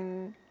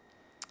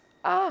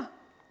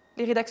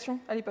 les rédactions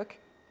à l'époque.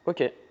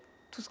 Ok.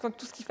 Tout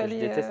ce qu'il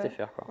fallait... Je détestais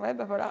faire, quoi. Ouais,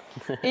 voilà.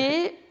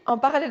 Et en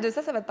parallèle de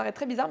ça va te paraître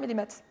très bizarre, mais les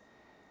maths.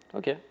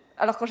 Ok.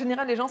 Alors qu'en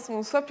général, les gens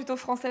sont soit plutôt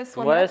français,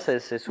 soit maths. Ouais,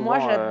 c'est souvent... Moi,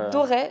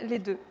 j'adorais les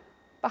deux.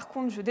 Par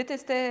contre, je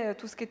détestais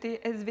tout ce qui était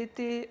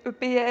SVT,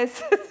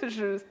 EPS.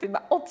 C'était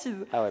ma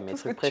hantise. Ah ouais, mais tout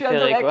ce que préféré,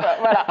 tu adorais, quoi.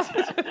 Voilà.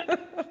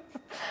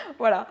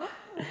 Voilà.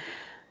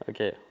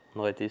 Ok.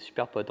 On aurait été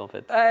super potes, en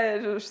fait. Ouais,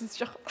 je suis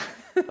sûre.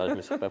 Enfin, je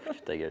me suis pas foutu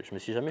de ta gueule. Je me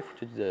suis jamais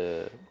foutu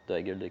de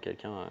la gueule de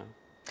quelqu'un.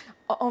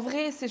 En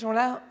vrai, ces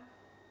gens-là,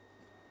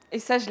 et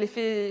ça, je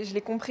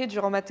l'ai compris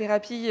durant ma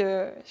thérapie.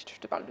 Je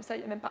te parle de ça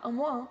il y a même pas un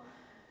mois, hein,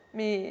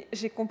 mais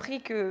j'ai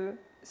compris que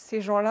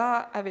ces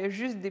gens-là avaient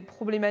juste des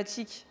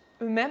problématiques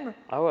eux-mêmes.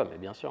 Ah ouais, mais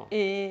bien sûr.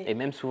 Et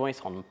même souvent, ils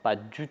se rendent pas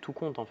du tout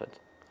compte, en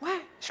fait.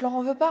 Ouais, je leur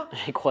en veux pas.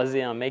 J'ai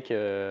croisé un mec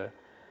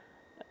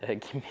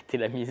qui mettait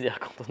la misère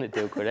quand on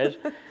était au collège.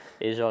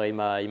 Et genre, il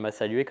m'a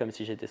salué comme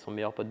si j'étais son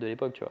meilleur pote de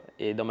l'époque, tu vois.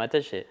 Et dans ma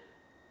tête,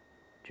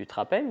 tu te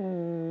rappelles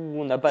ou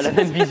on n'a pas la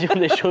même vision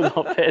des choses,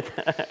 en fait?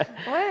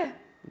 Ouais.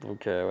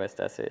 Donc, ouais,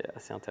 c'était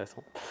assez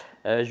intéressant.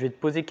 Je vais te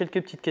poser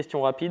quelques petites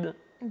questions rapides.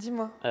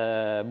 Dis-moi.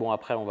 Bon,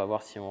 après, on va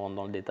voir si on rentre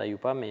dans le détail ou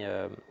pas, mais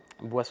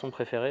boisson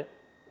préférée?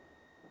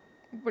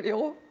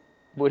 Boléro.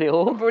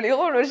 Boléro?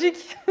 Boléro,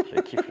 logique. Je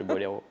kiffe le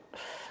boléro.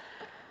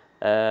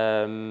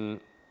 Quand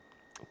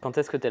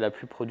est-ce que tu es la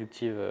plus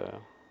productive?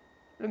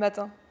 Le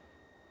matin.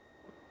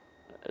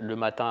 Le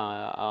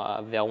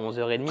matin vers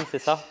 11h30, c'est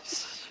ça?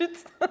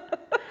 Chut.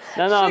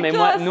 Non, mais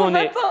moi, nous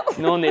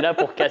on est là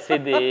pour casser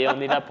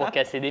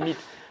des mythes.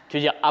 Tu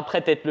veux dire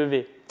après t'être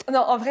levé?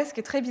 Non, en vrai, ce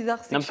qui est très bizarre,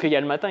 c'est parce qu'il y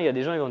a le matin, il y a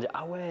des gens qui vont dire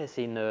ah ouais,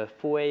 c'est une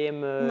 4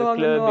 AM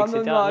club,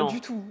 etc. Non, du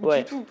tout. On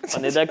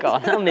est d'accord.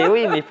 Non, mais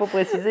oui, mais il faut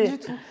préciser. Du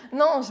tout.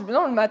 Non,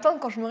 le matin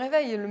quand je me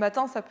réveille. Le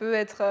matin, ça peut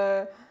être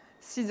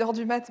 6h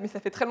du mat, mais ça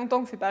fait très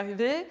longtemps que c'est pas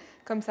arrivé.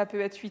 Comme ça peut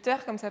être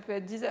 8h, comme ça peut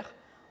être 10h.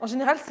 En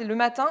général, c'est le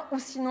matin ou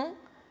sinon,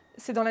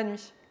 c'est dans la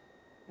nuit.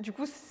 Du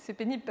coup, c'est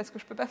pénible parce que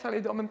je peux pas faire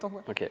les deux en même temps.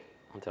 Quoi. Ok,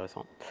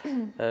 intéressant.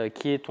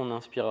 Qui est ton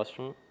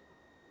inspiration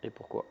et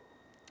pourquoi?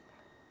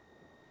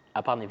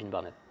 À part Nevin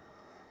Barnett.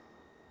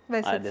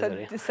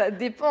 Ça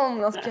dépend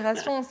de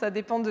l'inspiration, ça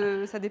dépend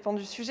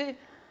du sujet.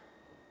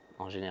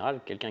 En général,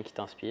 quelqu'un qui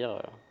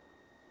t'inspire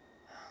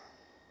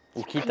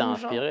ou qui t'a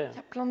inspiré? Il y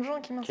a plein de gens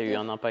qui m'inspirent. Qui a eu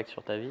un impact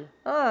sur ta vie?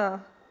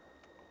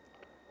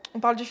 On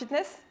parle du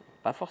fitness ?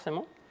 Pas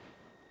forcément.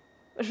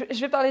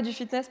 Je vais parler du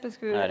fitness parce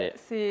que Allez,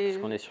 c'est...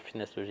 parce qu'on est sur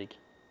FitnessLogik.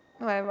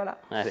 Ouais, voilà.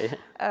 Allez.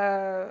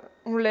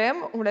 On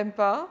l'aime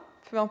pas,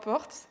 peu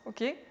importe,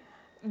 ok.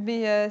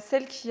 Mais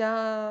celle qui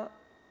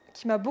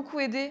m'a beaucoup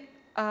aidée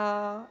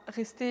à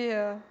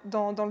rester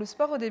dans le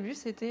sport au début,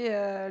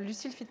 c'était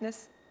Lucille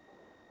Fitness.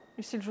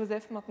 Lucille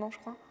Joseph maintenant, je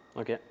crois.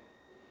 Ok.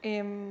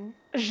 Et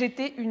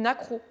j'étais une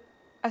accro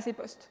à ses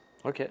posts.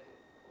 Ok.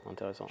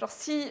 Intéressant. Genre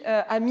si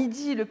à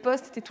midi le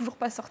post était toujours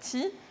pas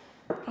sorti,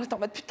 j'étais en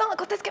mode putain,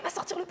 quand est-ce qu'elle va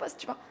sortir le post,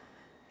 tu vois.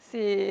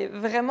 C'est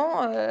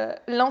vraiment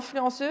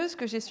l'influenceuse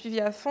que j'ai suivie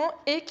à fond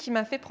et qui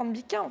m'a fait prendre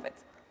Bika en fait.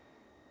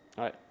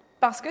 Ouais.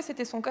 Parce que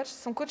c'était son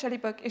coach à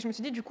l'époque. Et je me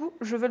suis dit, du coup,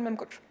 je veux le même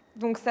coach.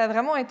 Donc ça a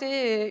vraiment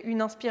été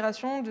une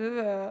inspiration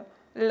de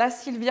la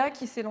Sylvia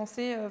qui s'est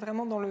lancée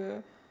vraiment dans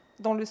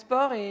le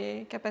sport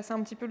et qui a passé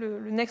un petit peu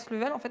le next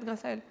level en fait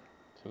grâce à elle.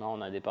 C'est marrant,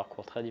 on a des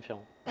parcours très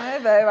différents. Ouais,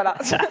 bah voilà.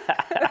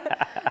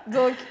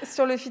 Donc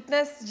sur le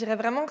fitness, je dirais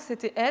vraiment que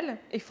c'était elle.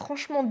 Et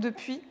franchement,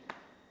 depuis,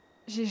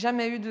 j'ai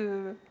jamais eu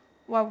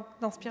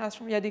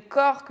d'inspiration. Il y a des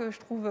corps que je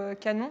trouve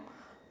canon.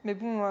 Mais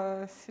bon,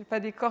 c'est pas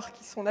des corps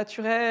qui sont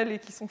naturels et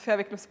qui sont faits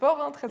avec le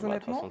sport, hein, très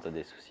honnêtement. De toute façon, tu as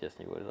des soucis à ce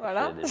niveau-là.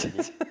 Voilà. Je l'ai déjà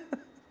dit.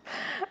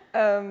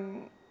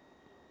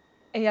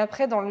 Et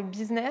après, dans le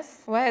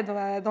business,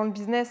 dans le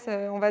business,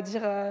 on va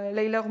dire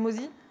Leila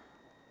Hormozi,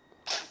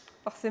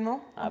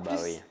 forcément. En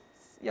plus, oui.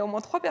 Il y a au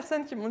moins 3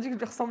 personnes qui m'ont dit que je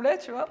lui ressemblais,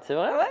 tu vois. C'est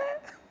vrai ?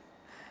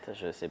 Ouais.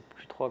 Je sais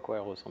plus trop à quoi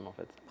elle ressemble en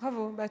fait.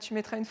 Bravo, bah, tu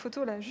mettras une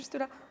photo là, juste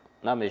là.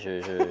 Non, mais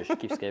je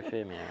kiffe ce qu'elle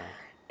fait. Mais,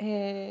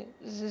 Et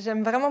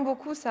j'aime vraiment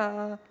beaucoup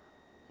sa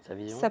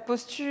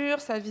posture,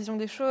 sa vision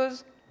des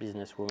choses.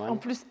 Businesswoman. En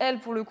plus, elle,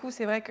 pour le coup,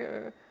 c'est vrai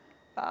que,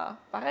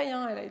 pareil,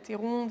 hein, elle a été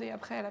ronde et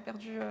après, elle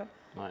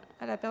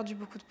a perdu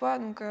beaucoup de poids.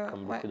 Donc,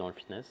 comme beaucoup dans le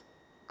fitness.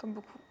 Comme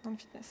beaucoup dans le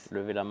fitness.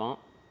 Levez la main.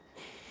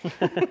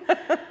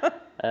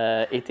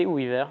 Été ou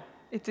hiver ?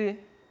 Été.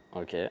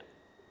 Ok.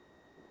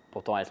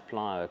 Pourtant, elle se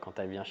plaint quand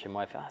elle vient chez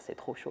moi, elle fait « Ah, c'est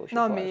trop chaud chez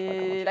toi. toi. » Non,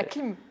 mais la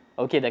clim.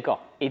 Ok,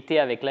 d'accord. Été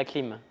avec la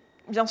clim.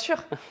 Bien sûr.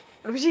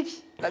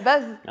 Logique, la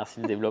base.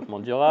 Merci le développement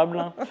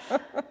durable.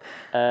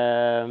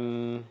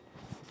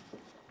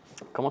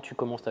 Comment tu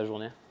commences ta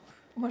journée ?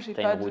 Moi, j'ai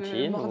T'as pas une de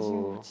routine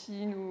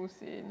morning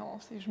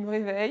routine. Je me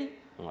réveille.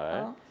 Ouais.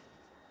 Hein,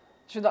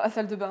 je vais dans la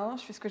salle de bain,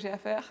 je fais ce que j'ai à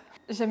faire.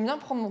 J'aime bien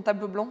prendre mon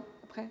tableau blanc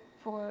après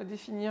pour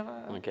définir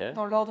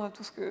dans l'ordre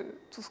tout ce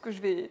que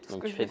je vais faire.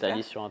 Donc tu fais ta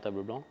liste sur un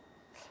tableau blanc ?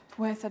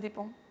 Ouais, ça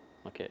dépend.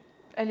 Ok.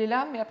 Elle est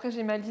là, mais après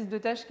j'ai ma liste de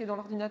tâches qui est dans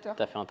l'ordinateur.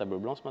 T'as fait un tableau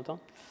blanc ce matin ?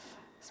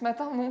 Ce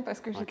matin, non, parce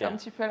que j'étais un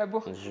petit peu à la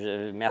bourre.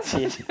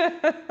 Merci.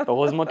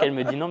 Heureusement qu'elle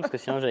me dit non, parce que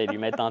sinon j'allais lui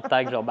mettre un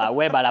tag genre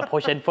la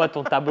prochaine fois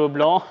ton tableau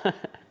blanc.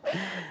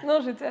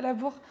 Non, j'étais à la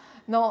bourre.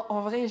 Non,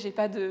 en vrai, j'ai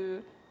pas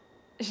de.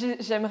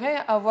 J'aimerais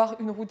avoir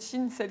une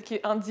routine, celle qui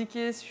est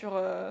indiquée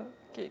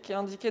qui est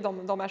indiquée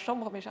dans ma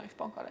chambre, mais j'arrive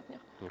pas encore à la tenir.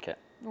 Ok.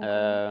 Donc,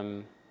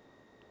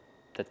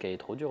 peut-être qu'elle est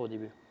trop dure au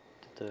début.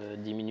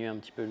 Peut-être diminuer un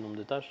petit peu le nombre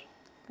de tâches.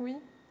 Oui.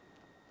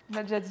 On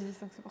m'a déjà dit,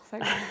 donc c'est pour ça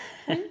que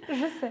oui,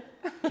 je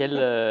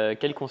sais.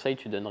 Quel conseil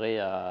tu donnerais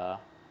à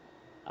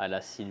la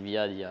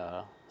Sylvia d'il y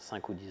a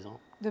 5 ou 10 ans ?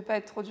 De ne pas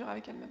être trop dur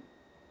avec elle-même.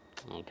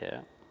 Ok.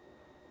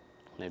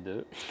 On est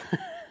deux.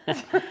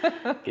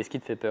 Qu'est-ce qui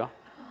te fait peur ?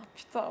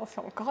 Putain, c'est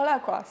encore là,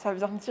 quoi. Ça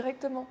vient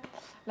directement.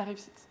 La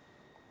réussite.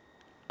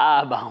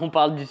 Ah, on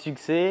parle du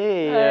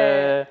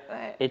succès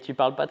et tu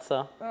parles pas de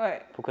ça.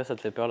 Ouais. Pourquoi ça te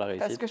fait peur, la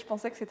réussite ? Parce que je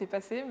pensais que c'était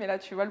passé, mais là,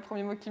 tu vois, le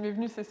premier mot qui m'est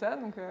venu, c'est ça.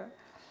 Donc,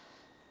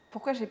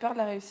 pourquoi j'ai peur de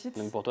la réussite ?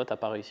 Donc pour toi, t'as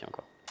pas réussi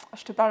encore ?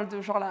 Je te parle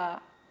de genre la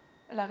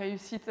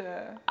réussite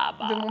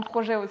de mon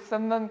projet au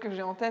summum que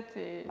j'ai en tête.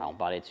 On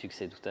parlait de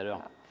succès tout à l'heure,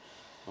 voilà.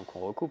 Donc on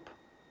recoupe.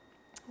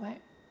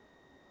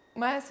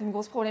 Ouais, c'est une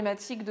grosse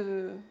problématique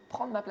de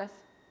prendre ma place,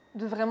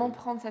 de vraiment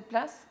prendre cette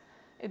place.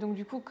 Et donc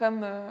du coup,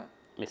 comme...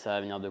 Mais ça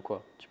va venir de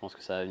quoi ? Tu penses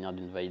que ça va venir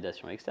d'une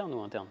validation externe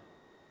ou interne ?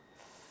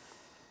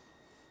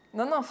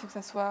 Non, faut que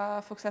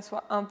ça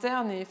soit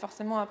interne et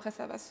forcément après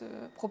ça va se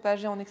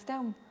propager en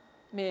externe.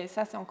 Mais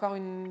ça, c'est encore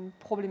une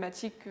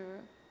problématique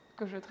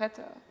que je traite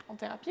en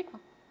thérapie, quoi.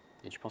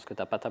 Et tu penses que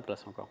t'as pas ta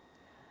place encore ?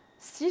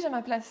 Si, j'ai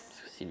ma place.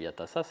 Parce que Sylvia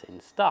Tassa, c'est une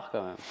star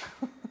quand même.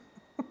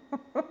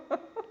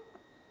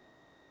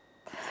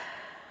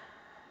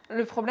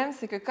 Le problème,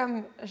 c'est que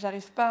comme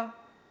j'arrive pas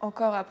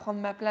encore à prendre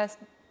ma place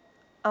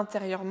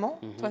intérieurement,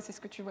 toi, c'est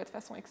ce que tu vois de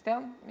façon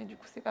externe, mais du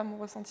coup, c'est pas mon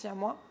ressenti à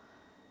moi,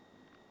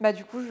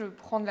 du coup, je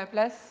prends de la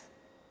place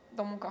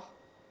dans mon corps.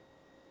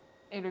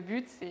 Et le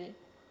but, c'est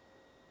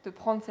de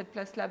prendre cette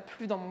place-là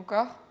plus dans mon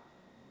corps,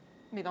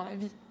 mais dans la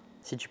vie.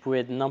 Si tu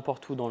pouvais être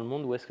n'importe où dans le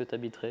monde, où est-ce que tu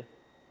habiterais ?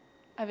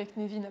 Avec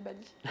Nevin à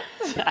Bali.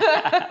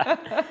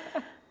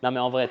 Non, mais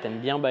en vrai, t'aimes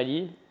bien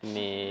Bali,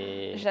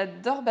 mais...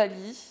 J'adore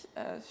Bali,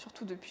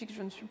 surtout depuis que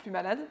je ne suis plus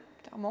malade,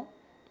 clairement.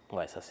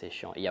 Ouais, ça c'est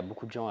chiant. Il y a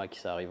beaucoup de gens à qui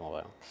ça arrive en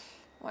vrai.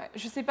 Ouais,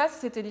 je sais pas si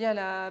c'était lié à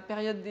la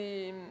période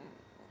des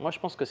Moi, je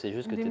pense que c'est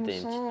juste que tu étais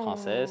une petite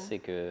princesse et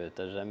que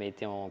tu n'as jamais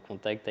été en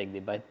contact avec des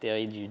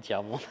bactéries du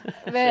tiers-monde.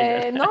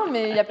 Mais non,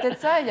 mais il y a peut-être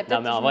ça. Il y a peut-être,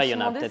 Non, mais en je me vrai, suis il y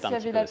en a demandé peut-être s'il y un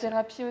petit avait peu la aussi.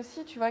 thérapie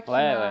aussi, tu vois,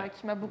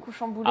 qui m'a beaucoup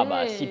chamboulée. Ah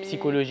bah, si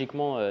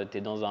psychologiquement, tu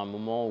es dans un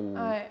moment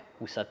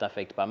où ça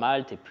t'affecte pas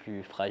mal, tu es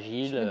plus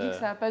fragile. Je me dis que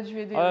ça n'a pas dû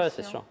aider Ouais, aussi.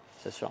 c'est sûr,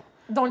 c'est sûr.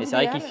 Dans Mais c'est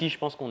vrai l'idéal... qu'ici, je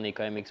pense qu'on est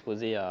quand même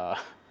exposé à...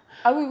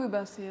 Ah oui,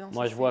 bah c'est... Non,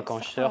 Moi, ça, je vois quand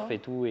certain, je surfe et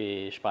tout,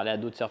 et je parlais à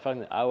d'autres surfeurs, ils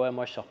me disaient, ah ouais,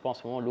 moi je surfe pas en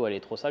ce moment, l'eau elle est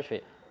trop sale. Je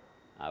fais,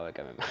 ah ouais,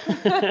 quand même.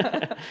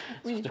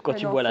 Surtout quand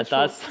tu bois la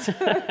tasse.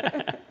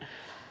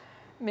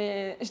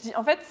 Mais je dis,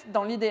 en fait,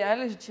 dans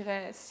l'idéal, je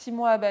dirais 6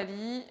 mois à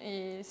Bali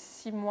et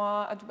 6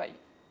 mois à Dubaï.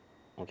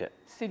 Ok.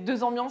 C'est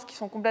 2 ambiances qui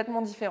sont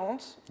complètement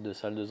différentes. 2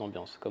 salles, 2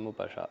 ambiances, comme au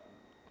Pacha.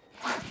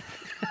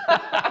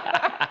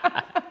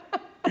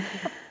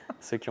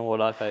 Ceux qui ont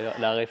la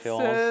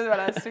référence.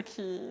 Ceux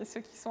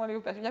qui sont allés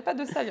au Pacha. Il n'y a pas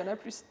de salle, il y en a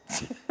plus.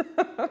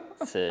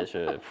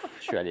 Je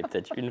suis allé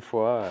peut-être une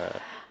fois.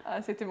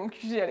 Ah, c'était mon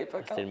QG à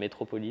l'époque. C'était le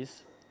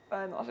Métropolis.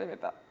 Ah non, j'aimais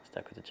pas. C'était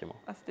à côté de chez moi.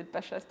 Ah, c'était le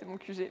Pacha, c'était mon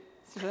QG.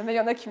 Si jamais il y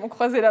en a qui m'ont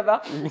croisé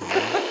là-bas.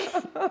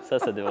 Ça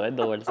devrait être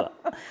drôle, ça.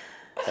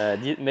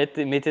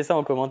 Mettez ça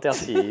en commentaire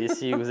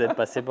si vous êtes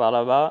passé par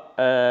là-bas.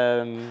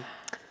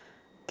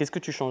 Qu'est-ce que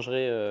tu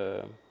changerais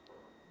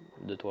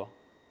de toi?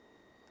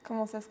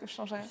 Comment ça, ce que je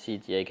changerais? Si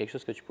il y avait quelque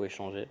chose que tu pouvais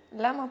changer.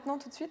 Là, maintenant,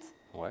 tout de suite?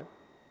 Ouais.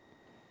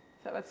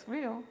 Ça va te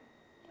saouler, hein?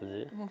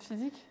 Vas-y. Mon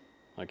physique.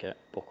 Ok,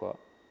 pourquoi?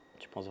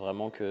 Tu penses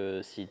vraiment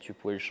que si tu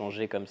pouvais le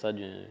changer comme ça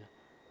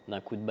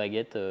d'un coup de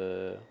baguette...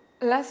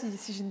 Là,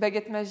 si j'ai une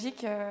baguette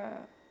magique,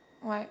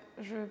 ouais,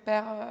 je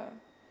perds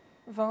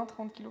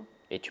 20-30 kilos.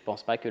 Et tu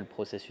penses pas que le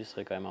processus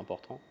serait quand même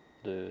important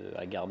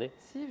à garder?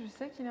 Si, je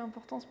sais qu'il est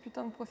important ce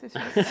putain de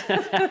processus.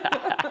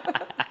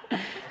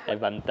 Elle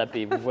va me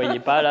taper. Vous voyez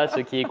pas là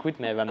ceux qui écoutent,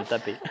 mais elle va me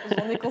taper.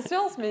 J'en ai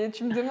conscience, mais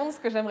tu me demandes ce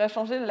que j'aimerais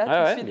changer là tout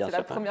de suite. C'est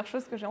la première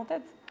chose que j'ai en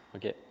tête.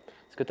 Ok.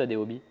 Est-ce que tu as des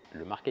hobbies?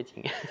 Le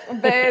marketing.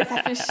 Ben,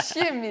 ça fait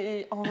chier,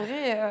 mais en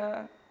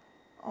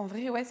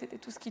vrai, ouais, c'était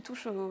tout ce qui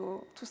touche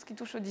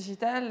au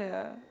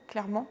digital,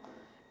 clairement,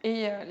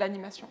 et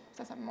l'animation.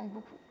 Ça me manque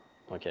beaucoup.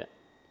 Ok.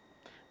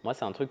 Moi,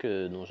 c'est un truc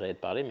dont j'allais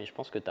te parler, mais je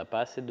pense que t'as pas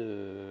assez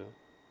de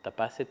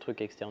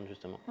trucs externes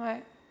justement.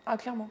 Ouais. Ah,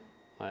 clairement.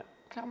 Ouais.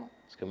 Clairement.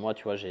 Parce que moi,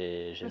 tu vois,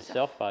 j'ai le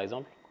surf par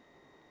exemple,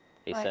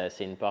 et Ouais. ça,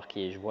 c'est une part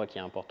je vois qui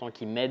est important,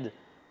 qui m'aide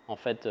en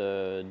fait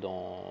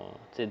dans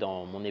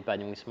mon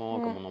épanouissement,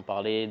 comme on en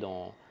parlait,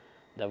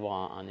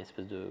 d'avoir un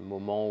espèce de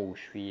moment où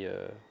je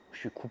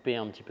suis coupé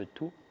un petit peu de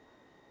tout.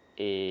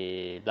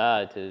 Et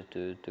là,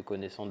 te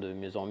connaissant de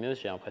mieux en mieux,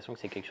 j'ai l'impression que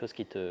c'est quelque chose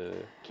qui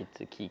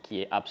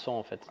est absent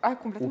en fait. Ah,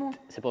 complètement.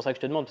 C'est pour ça que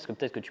je te demande, parce que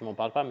peut-être que tu m'en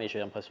parles pas, mais j'ai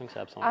l'impression que c'est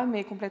absent. Ah,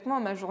 mais complètement.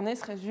 Ma journée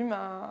se résume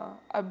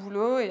à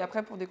boulot, et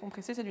après, pour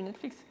décompresser, c'est du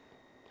Netflix.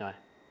 Ouais.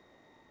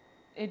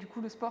 Et du coup,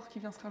 le sport qui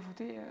vient se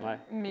rajouter. Ouais.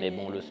 Mais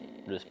bon,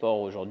 le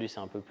sport aujourd'hui, c'est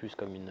un peu plus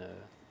comme une...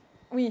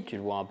 Oui. Tu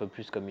le vois un peu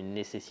plus comme une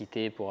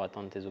nécessité pour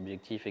atteindre tes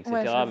objectifs, etc.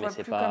 Ouais, mais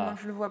c'est pas...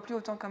 je le vois plus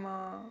autant comme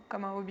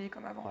un hobby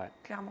comme avant,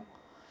 clairement.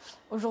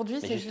 Aujourd'hui,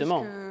 mais c'est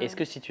justement, juste que... est-ce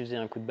que si tu faisais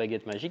un coup de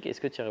baguette magique,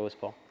 est-ce que tu irais au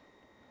sport?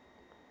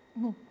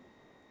 Non.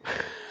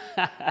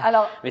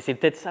 Alors, mais c'est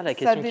peut-être ça la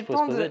question qu'il faut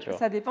se poser, tu vois.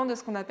 Ça dépend de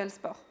ce qu'on appelle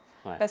sport.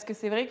 Ouais. Parce que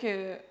c'est vrai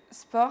que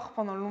sport,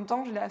 pendant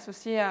longtemps, je l'ai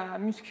associé à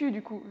muscu,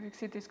 du coup, vu que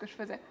c'était ce que je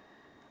faisais.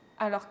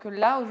 Alors que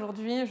là,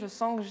 aujourd'hui, je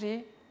sens que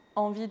j'ai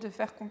envie de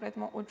faire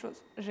complètement autre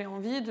chose. J'ai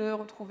envie de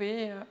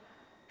retrouver,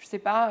 je sais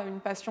pas, une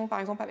passion, par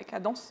exemple, avec la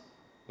danse.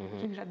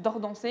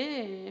 J'adore danser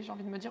et j'ai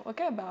envie de me dire,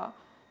 ok, bah,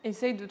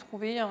 essaye de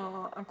trouver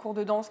un cours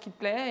de danse qui te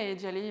plaît et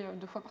d'y aller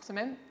 2 fois par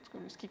semaine. Parce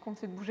que ce qui compte,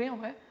 c'est de bouger, en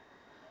vrai.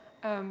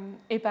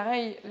 Et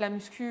pareil, la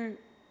muscu,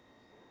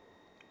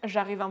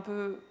 j'arrive un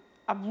peu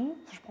à bout.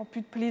 Je prends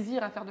plus de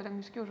plaisir à faire de la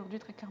muscu aujourd'hui,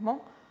 très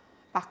clairement.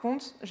 Par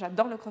contre,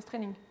 j'adore le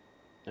cross-training.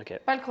 Okay.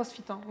 Pas le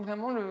crossfit, hein.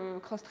 Vraiment le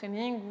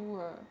cross-training où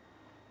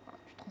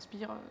tu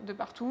transpires de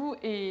partout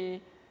et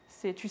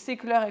tu sais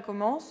que l'heure elle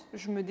commence,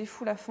 je me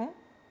défoule à fond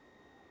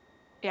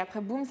et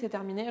après boum, c'est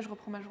terminé et je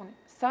reprends ma journée.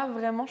 Ça,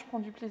 vraiment, je prends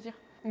du plaisir.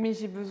 Mais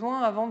j'ai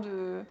besoin avant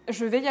de...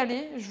 Je vais y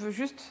aller, je veux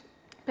juste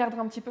perdre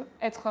un petit peu,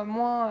 être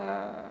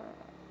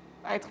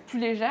plus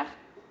légère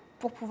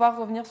pour pouvoir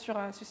revenir sur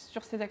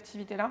ces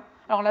activités-là.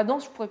 Alors la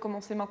danse, je pourrais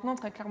commencer maintenant,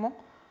 très clairement.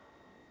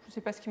 Je ne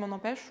sais pas ce qui m'en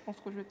empêche, je pense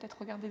que je vais peut-être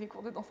regarder les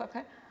cours de danse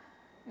après.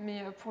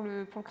 Mais pour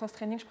le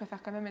cross-training, je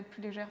préfère quand même être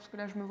plus légère parce que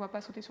là, je ne me vois pas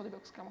sauter sur des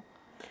box, clairement.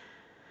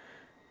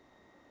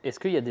 Est-ce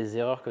qu'il y a des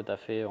erreurs que tu as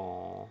fait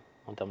en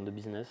termes de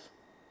business,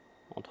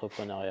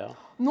 entrepreneuriat?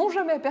 Non,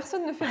 jamais.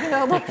 Personne ne fait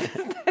d'erreurs dans le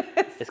business.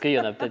 Est-ce qu'il y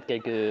en a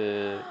peut-être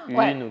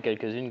une ou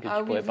quelques-unes que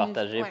tu pourrais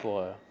partager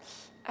pour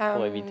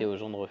éviter aux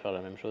gens de refaire la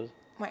même chose?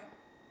 Ouais.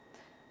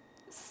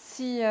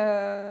 Si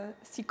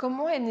comme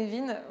moi et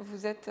Nevin,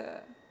 vous êtes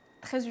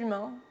très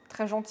humain,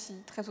 très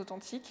gentil, très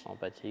authentique,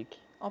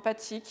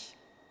 empathique,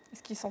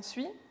 ce qui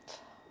s'ensuit,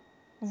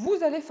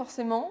 vous allez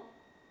forcément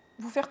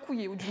vous faire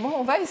couiller, ou du moins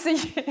on va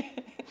essayer.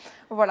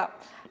 Voilà.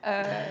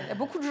 Y a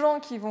beaucoup de gens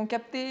qui vont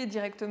capter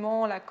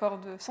directement la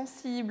corde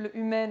sensible,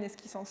 humaine et ce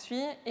qui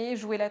s'ensuit, et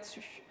jouer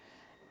là-dessus.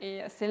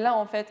 Et c'est là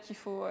en fait qu'il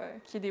faut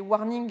qu'il y ait des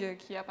warnings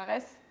qui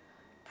apparaissent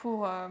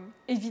pour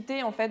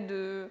éviter en fait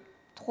de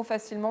trop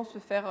facilement se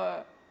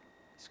faire,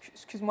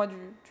 excuse-moi du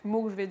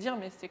mot que je vais dire,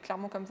 mais c'est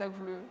clairement comme ça que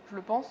je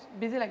le pense,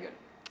 baiser la gueule.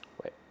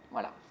 Ouais.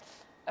 Voilà.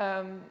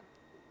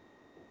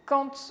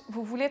 Quand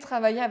vous voulez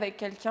travailler avec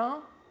quelqu'un,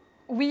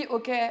 oui,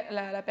 ok,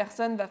 la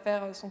personne va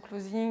faire son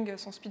closing,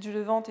 son speech de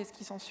vente et ce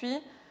qui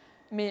s'ensuit,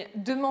 mais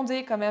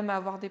demandez quand même à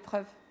avoir des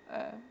preuves,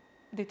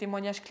 des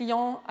témoignages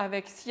clients,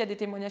 avec, s'il y a des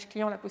témoignages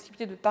clients, la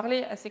possibilité de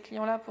parler à ces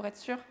clients-là pour être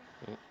sûr.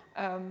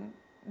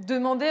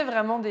 Demandez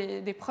vraiment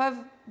des preuves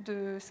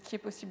de ce qui est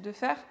possible de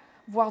faire,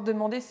 voire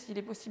demander s'il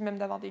est possible même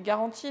d'avoir des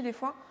garanties des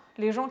fois.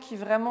 Les gens qui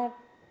vraiment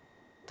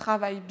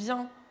travaillent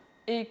bien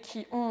et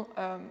qui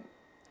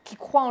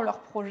croient en leur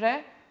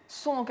projet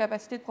sont en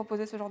capacité de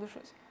proposer ce genre de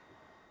choses.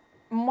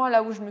 Moi,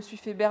 là où je me suis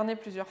fait berner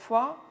plusieurs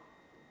fois,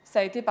 ça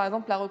a été par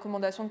exemple la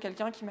recommandation de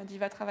quelqu'un qui m'a dit «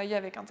 va travailler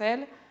avec un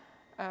tel ».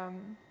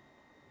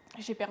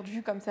 J'ai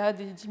perdu comme ça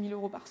des 10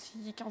 000 €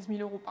 par-ci, 15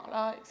 000 €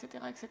 par-là,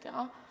 etc., etc.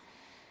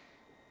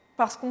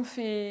 Parce qu'on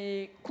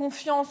fait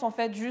confiance en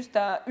fait juste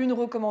à une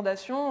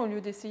recommandation au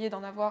lieu d'essayer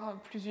d'en avoir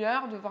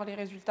plusieurs, de voir les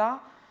résultats.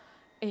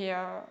 Et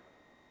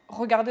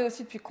regarder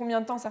aussi depuis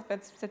combien de temps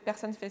cette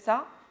personne fait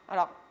ça.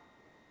 Alors,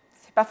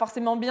 c'est pas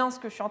forcément bien ce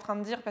que je suis en train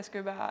de dire parce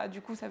que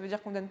du coup, ça veut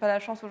dire qu'on ne donne pas la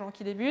chance aux gens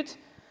qui débutent.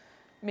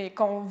 Mais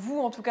quand vous,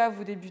 en tout cas,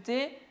 vous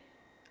débutez,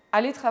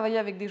 allez travailler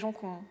avec des gens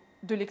qui ont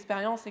de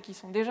l'expérience et qui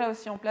sont déjà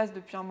aussi en place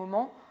depuis un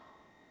moment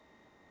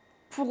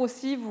pour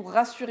aussi vous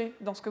rassurer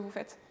dans ce que vous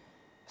faites.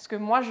 Parce que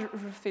moi, je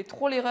fais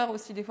trop l'erreur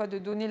aussi des fois de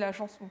donner la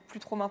chance, plus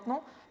trop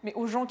maintenant, mais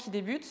aux gens qui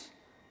débutent,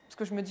 parce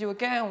que je me dis,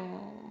 ok,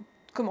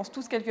 on commence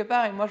tous quelque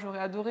part, et moi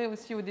j'aurais adoré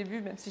aussi au début,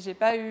 même si j'ai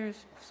pas eu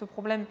ce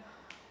problème,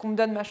 qu'on me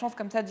donne ma chance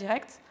comme ça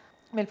direct.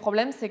 Mais le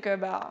problème, c'est que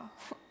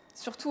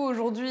surtout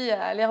aujourd'hui,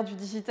 à l'ère du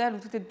digital où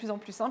tout est de plus en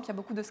plus simple, il y a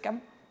beaucoup de scams.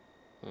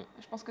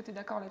 Je pense que tu es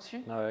d'accord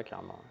là-dessus. Ah ouais,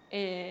 carrément.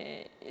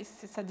 Et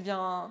ça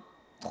devient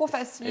trop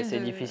facile. Et c'est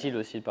difficile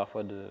aussi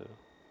parfois de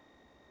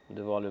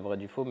voir le vrai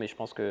du faux, mais je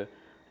pense que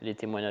les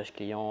témoignages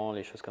clients,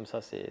 les choses comme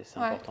ça, c'est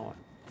important. Ouais.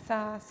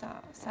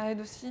 Ça aide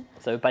aussi.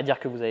 Ça ne veut pas dire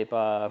que vous n'allez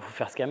pas vous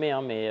faire scammer,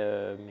 hein,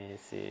 mais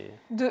c'est...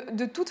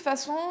 De toute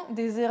façon,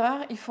 des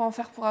erreurs, il faut en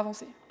faire pour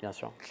avancer. Bien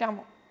sûr.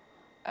 Clairement.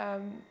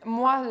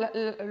 Moi,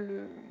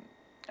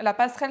 la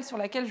passerelle sur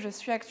laquelle je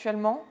suis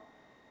actuellement,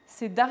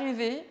 c'est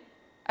d'arriver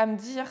à me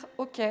dire,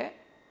 ok,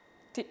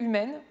 t'es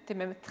humaine, t'es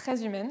même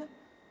très humaine,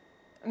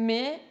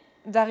 mais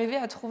d'arriver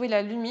à trouver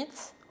la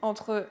limite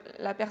entre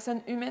la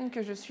personne humaine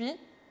que je suis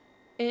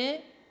et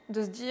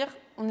de se dire,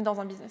 on est dans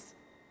un business.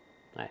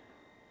 Ouais,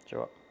 tu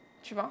vois.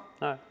 Tu vois ?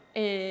 Ouais.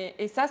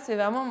 Et ça, c'est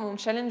vraiment mon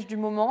challenge du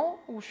moment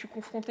où je suis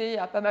confrontée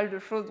à pas mal de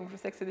choses, donc je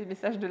sais que c'est des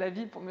messages de la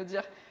vie pour me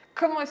dire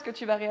comment est-ce que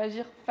tu vas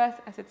réagir face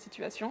à cette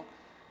situation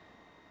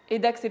et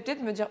d'accepter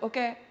de me dire, ok,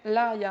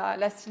 là, il y a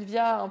la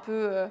Sylvia un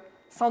peu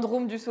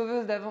syndrome du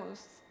sauveuse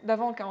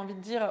d'avant qui a envie de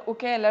dire,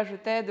 ok, là, je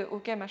t'aide,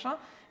 ok, machin,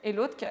 et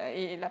l'autre,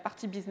 et la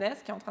partie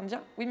business qui est en train de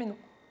dire, oui, mais non.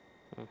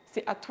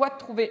 C'est à toi de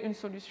trouver une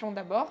solution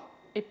d'abord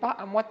et pas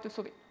à moi de te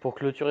sauver. Pour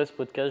clôturer ce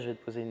podcast, je vais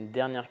te poser une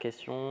dernière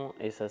question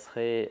et ça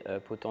serait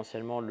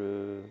potentiellement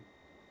le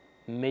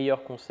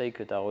meilleur conseil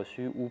que tu as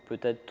reçu ou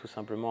peut-être tout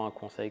simplement un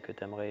conseil que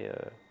tu aimerais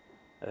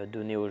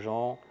donner aux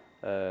gens.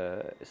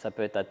 Ça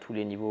peut être à tous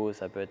les niveaux,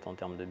 ça peut être en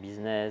termes de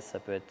business, ça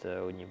peut être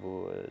au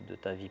niveau de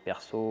ta vie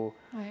perso.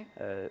 Ouais.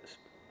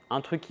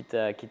 Un truc qui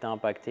t'a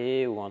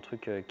impacté ou un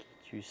truc qui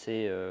tu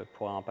sais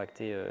pourra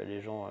impacter les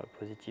gens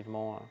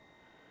positivement,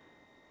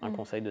 un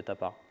conseil de ta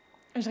part.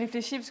 Je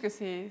réfléchis parce que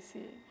c'est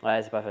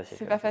pas facile.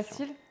 C'est pas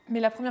facile. Mais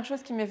la première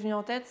chose qui m'est venue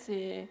en tête,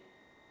 c'est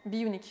Be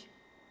Unique.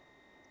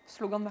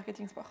 Slogan de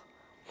marketing sport.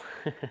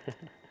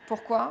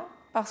 Pourquoi ?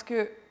 Parce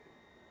que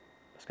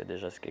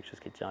déjà, c'est quelque chose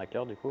qui te tient à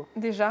cœur, du coup.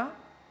 Déjà,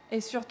 et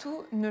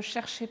surtout, ne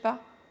cherchez pas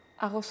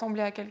à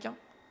ressembler à quelqu'un.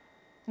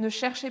 Ne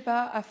cherchez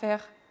pas à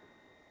faire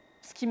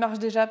ce qui marche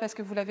déjà parce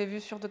que vous l'avez vu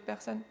sur d'autres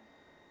personnes.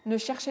 Ne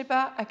cherchez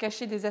pas à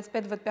cacher des aspects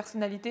de votre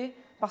personnalité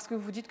parce que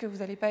vous dites que vous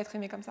n'allez pas être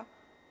aimé comme ça.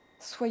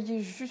 Soyez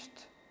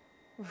juste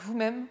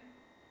vous-même,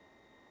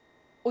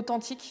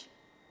 authentique,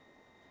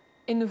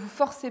 et ne vous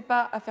forcez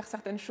pas à faire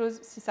certaines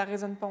choses si ça ne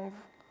résonne pas en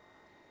vous.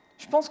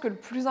 Je pense que le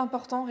plus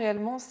important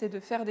réellement, c'est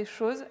de faire des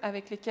choses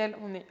avec lesquelles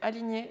on est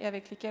aligné et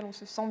avec lesquelles on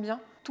se sent bien,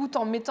 tout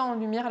en mettant en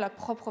lumière la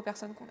propre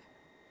personne qu'on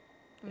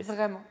est.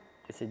 Vraiment.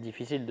 Et c'est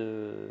difficile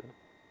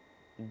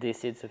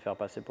d'essayer de se faire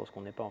passer pour ce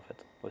qu'on n'est pas, en fait,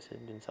 aussi,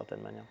 d'une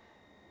certaine manière.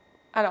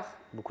 Alors,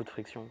 beaucoup de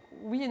friction.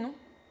 Oui et non.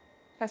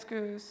 Parce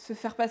que se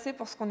faire passer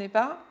pour ce qu'on n'est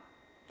pas,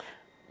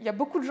 il y a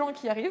beaucoup de gens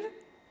qui y arrivent,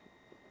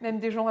 même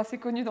des gens assez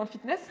connus dans le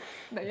fitness,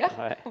 d'ailleurs.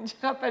 Ouais. On ne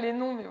dira pas les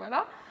noms, mais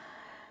voilà.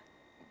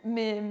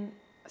 Mais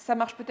ça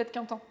marche peut-être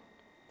qu'un temps.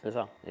 C'est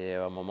ça. Et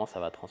à un moment,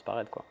 ça va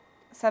transparaître, quoi.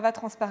 Ça va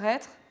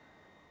transparaître.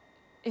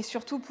 Et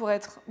surtout, pour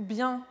être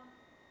bien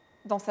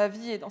dans sa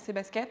vie et dans ses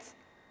baskets,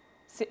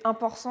 c'est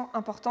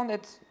important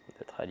d'être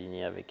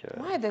aligné avec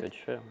ce que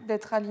tu fais.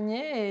 D'être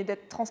aligné et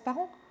d'être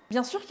transparent.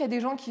 Bien sûr qu'il y a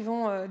des gens qui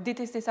vont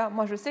détester ça.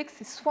 Moi, je sais que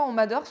c'est soit on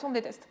m'adore, soit on me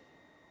déteste.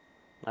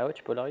 Ah ouais,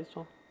 tu polarises,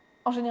 toi ?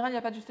 En général, il n'y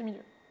a pas de juste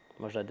milieu.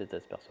 Moi, je la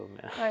déteste perso.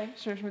 Mais... Ouais,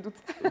 je me doute.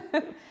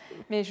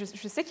 Mais je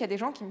sais qu'il y a des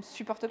gens qui ne me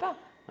supportent pas,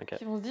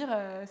 qui vont se dire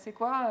c'est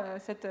quoi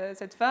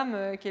cette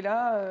femme qui est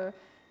là,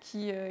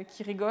 qui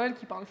rigole,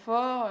 qui parle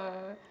fort,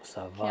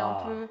 ça qui va. est un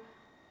peu...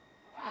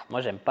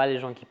 Moi, j'aime pas les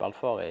gens qui parlent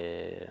fort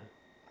et...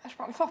 je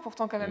parle fort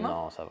pourtant quand même.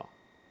 Non, ça va.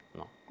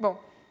 Non. Bon,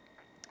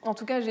 en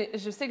tout cas,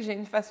 je sais que j'ai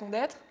une façon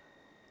d'être.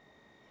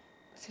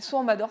 C'est soit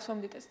on m'adore, soit on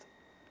me déteste.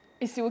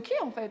 Et c'est OK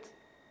en fait.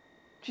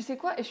 Tu sais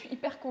quoi? Et je suis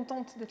hyper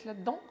contente d'être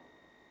là-dedans.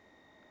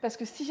 Parce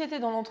que si j'étais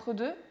dans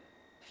l'entre-deux,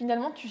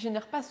 finalement, tu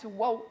génères pas ce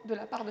wow de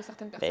la part de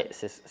certaines personnes.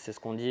 C'est ce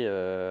qu'on dit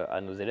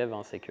à nos élèves,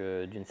 c'est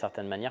que d'une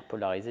certaine manière,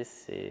 polariser,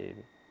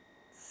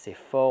 c'est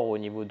fort au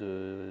niveau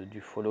du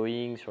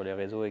following sur les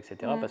réseaux,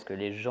 etc. Parce que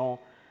les gens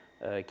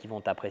qui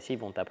vont t'apprécier, ils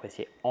vont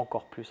t'apprécier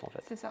encore plus en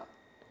fait. C'est ça.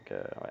 Donc,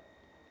 ouais.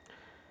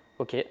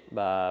 Ok,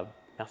 bah,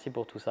 merci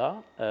pour tout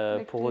ça.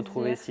 Pour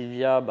retrouver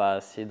Sylvia,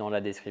 c'est dans la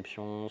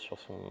description sur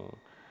son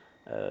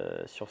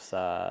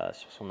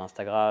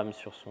Instagram,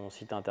 sur son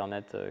site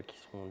internet qui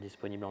seront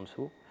disponibles en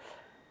dessous.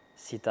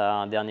 Si tu as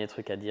un dernier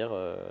truc à dire,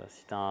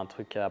 si tu as un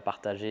truc à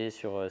partager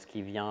sur ce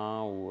qui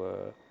vient ou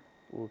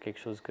quelque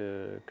chose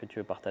que tu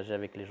veux partager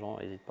avec les gens,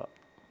 n'hésite pas.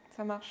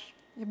 Ça marche.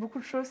 Il y a beaucoup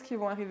de choses qui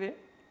vont arriver.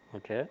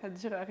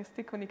 C'est-à-dire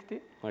rester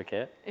connecté.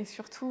 Et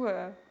surtout,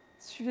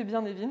 suivez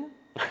bien Nevin.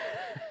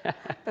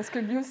 Parce que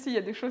lui aussi, il y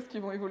a des choses qui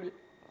vont évoluer.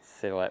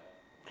 C'est vrai.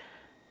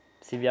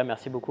 Sylvia,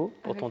 merci beaucoup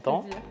pour ton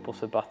temps, pour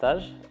ce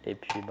partage. Et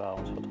puis,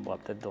 on se retrouvera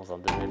peut-être dans un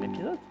deuxième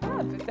épisode.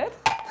 Ah,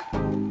 peut-être.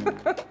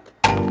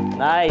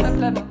 Nice.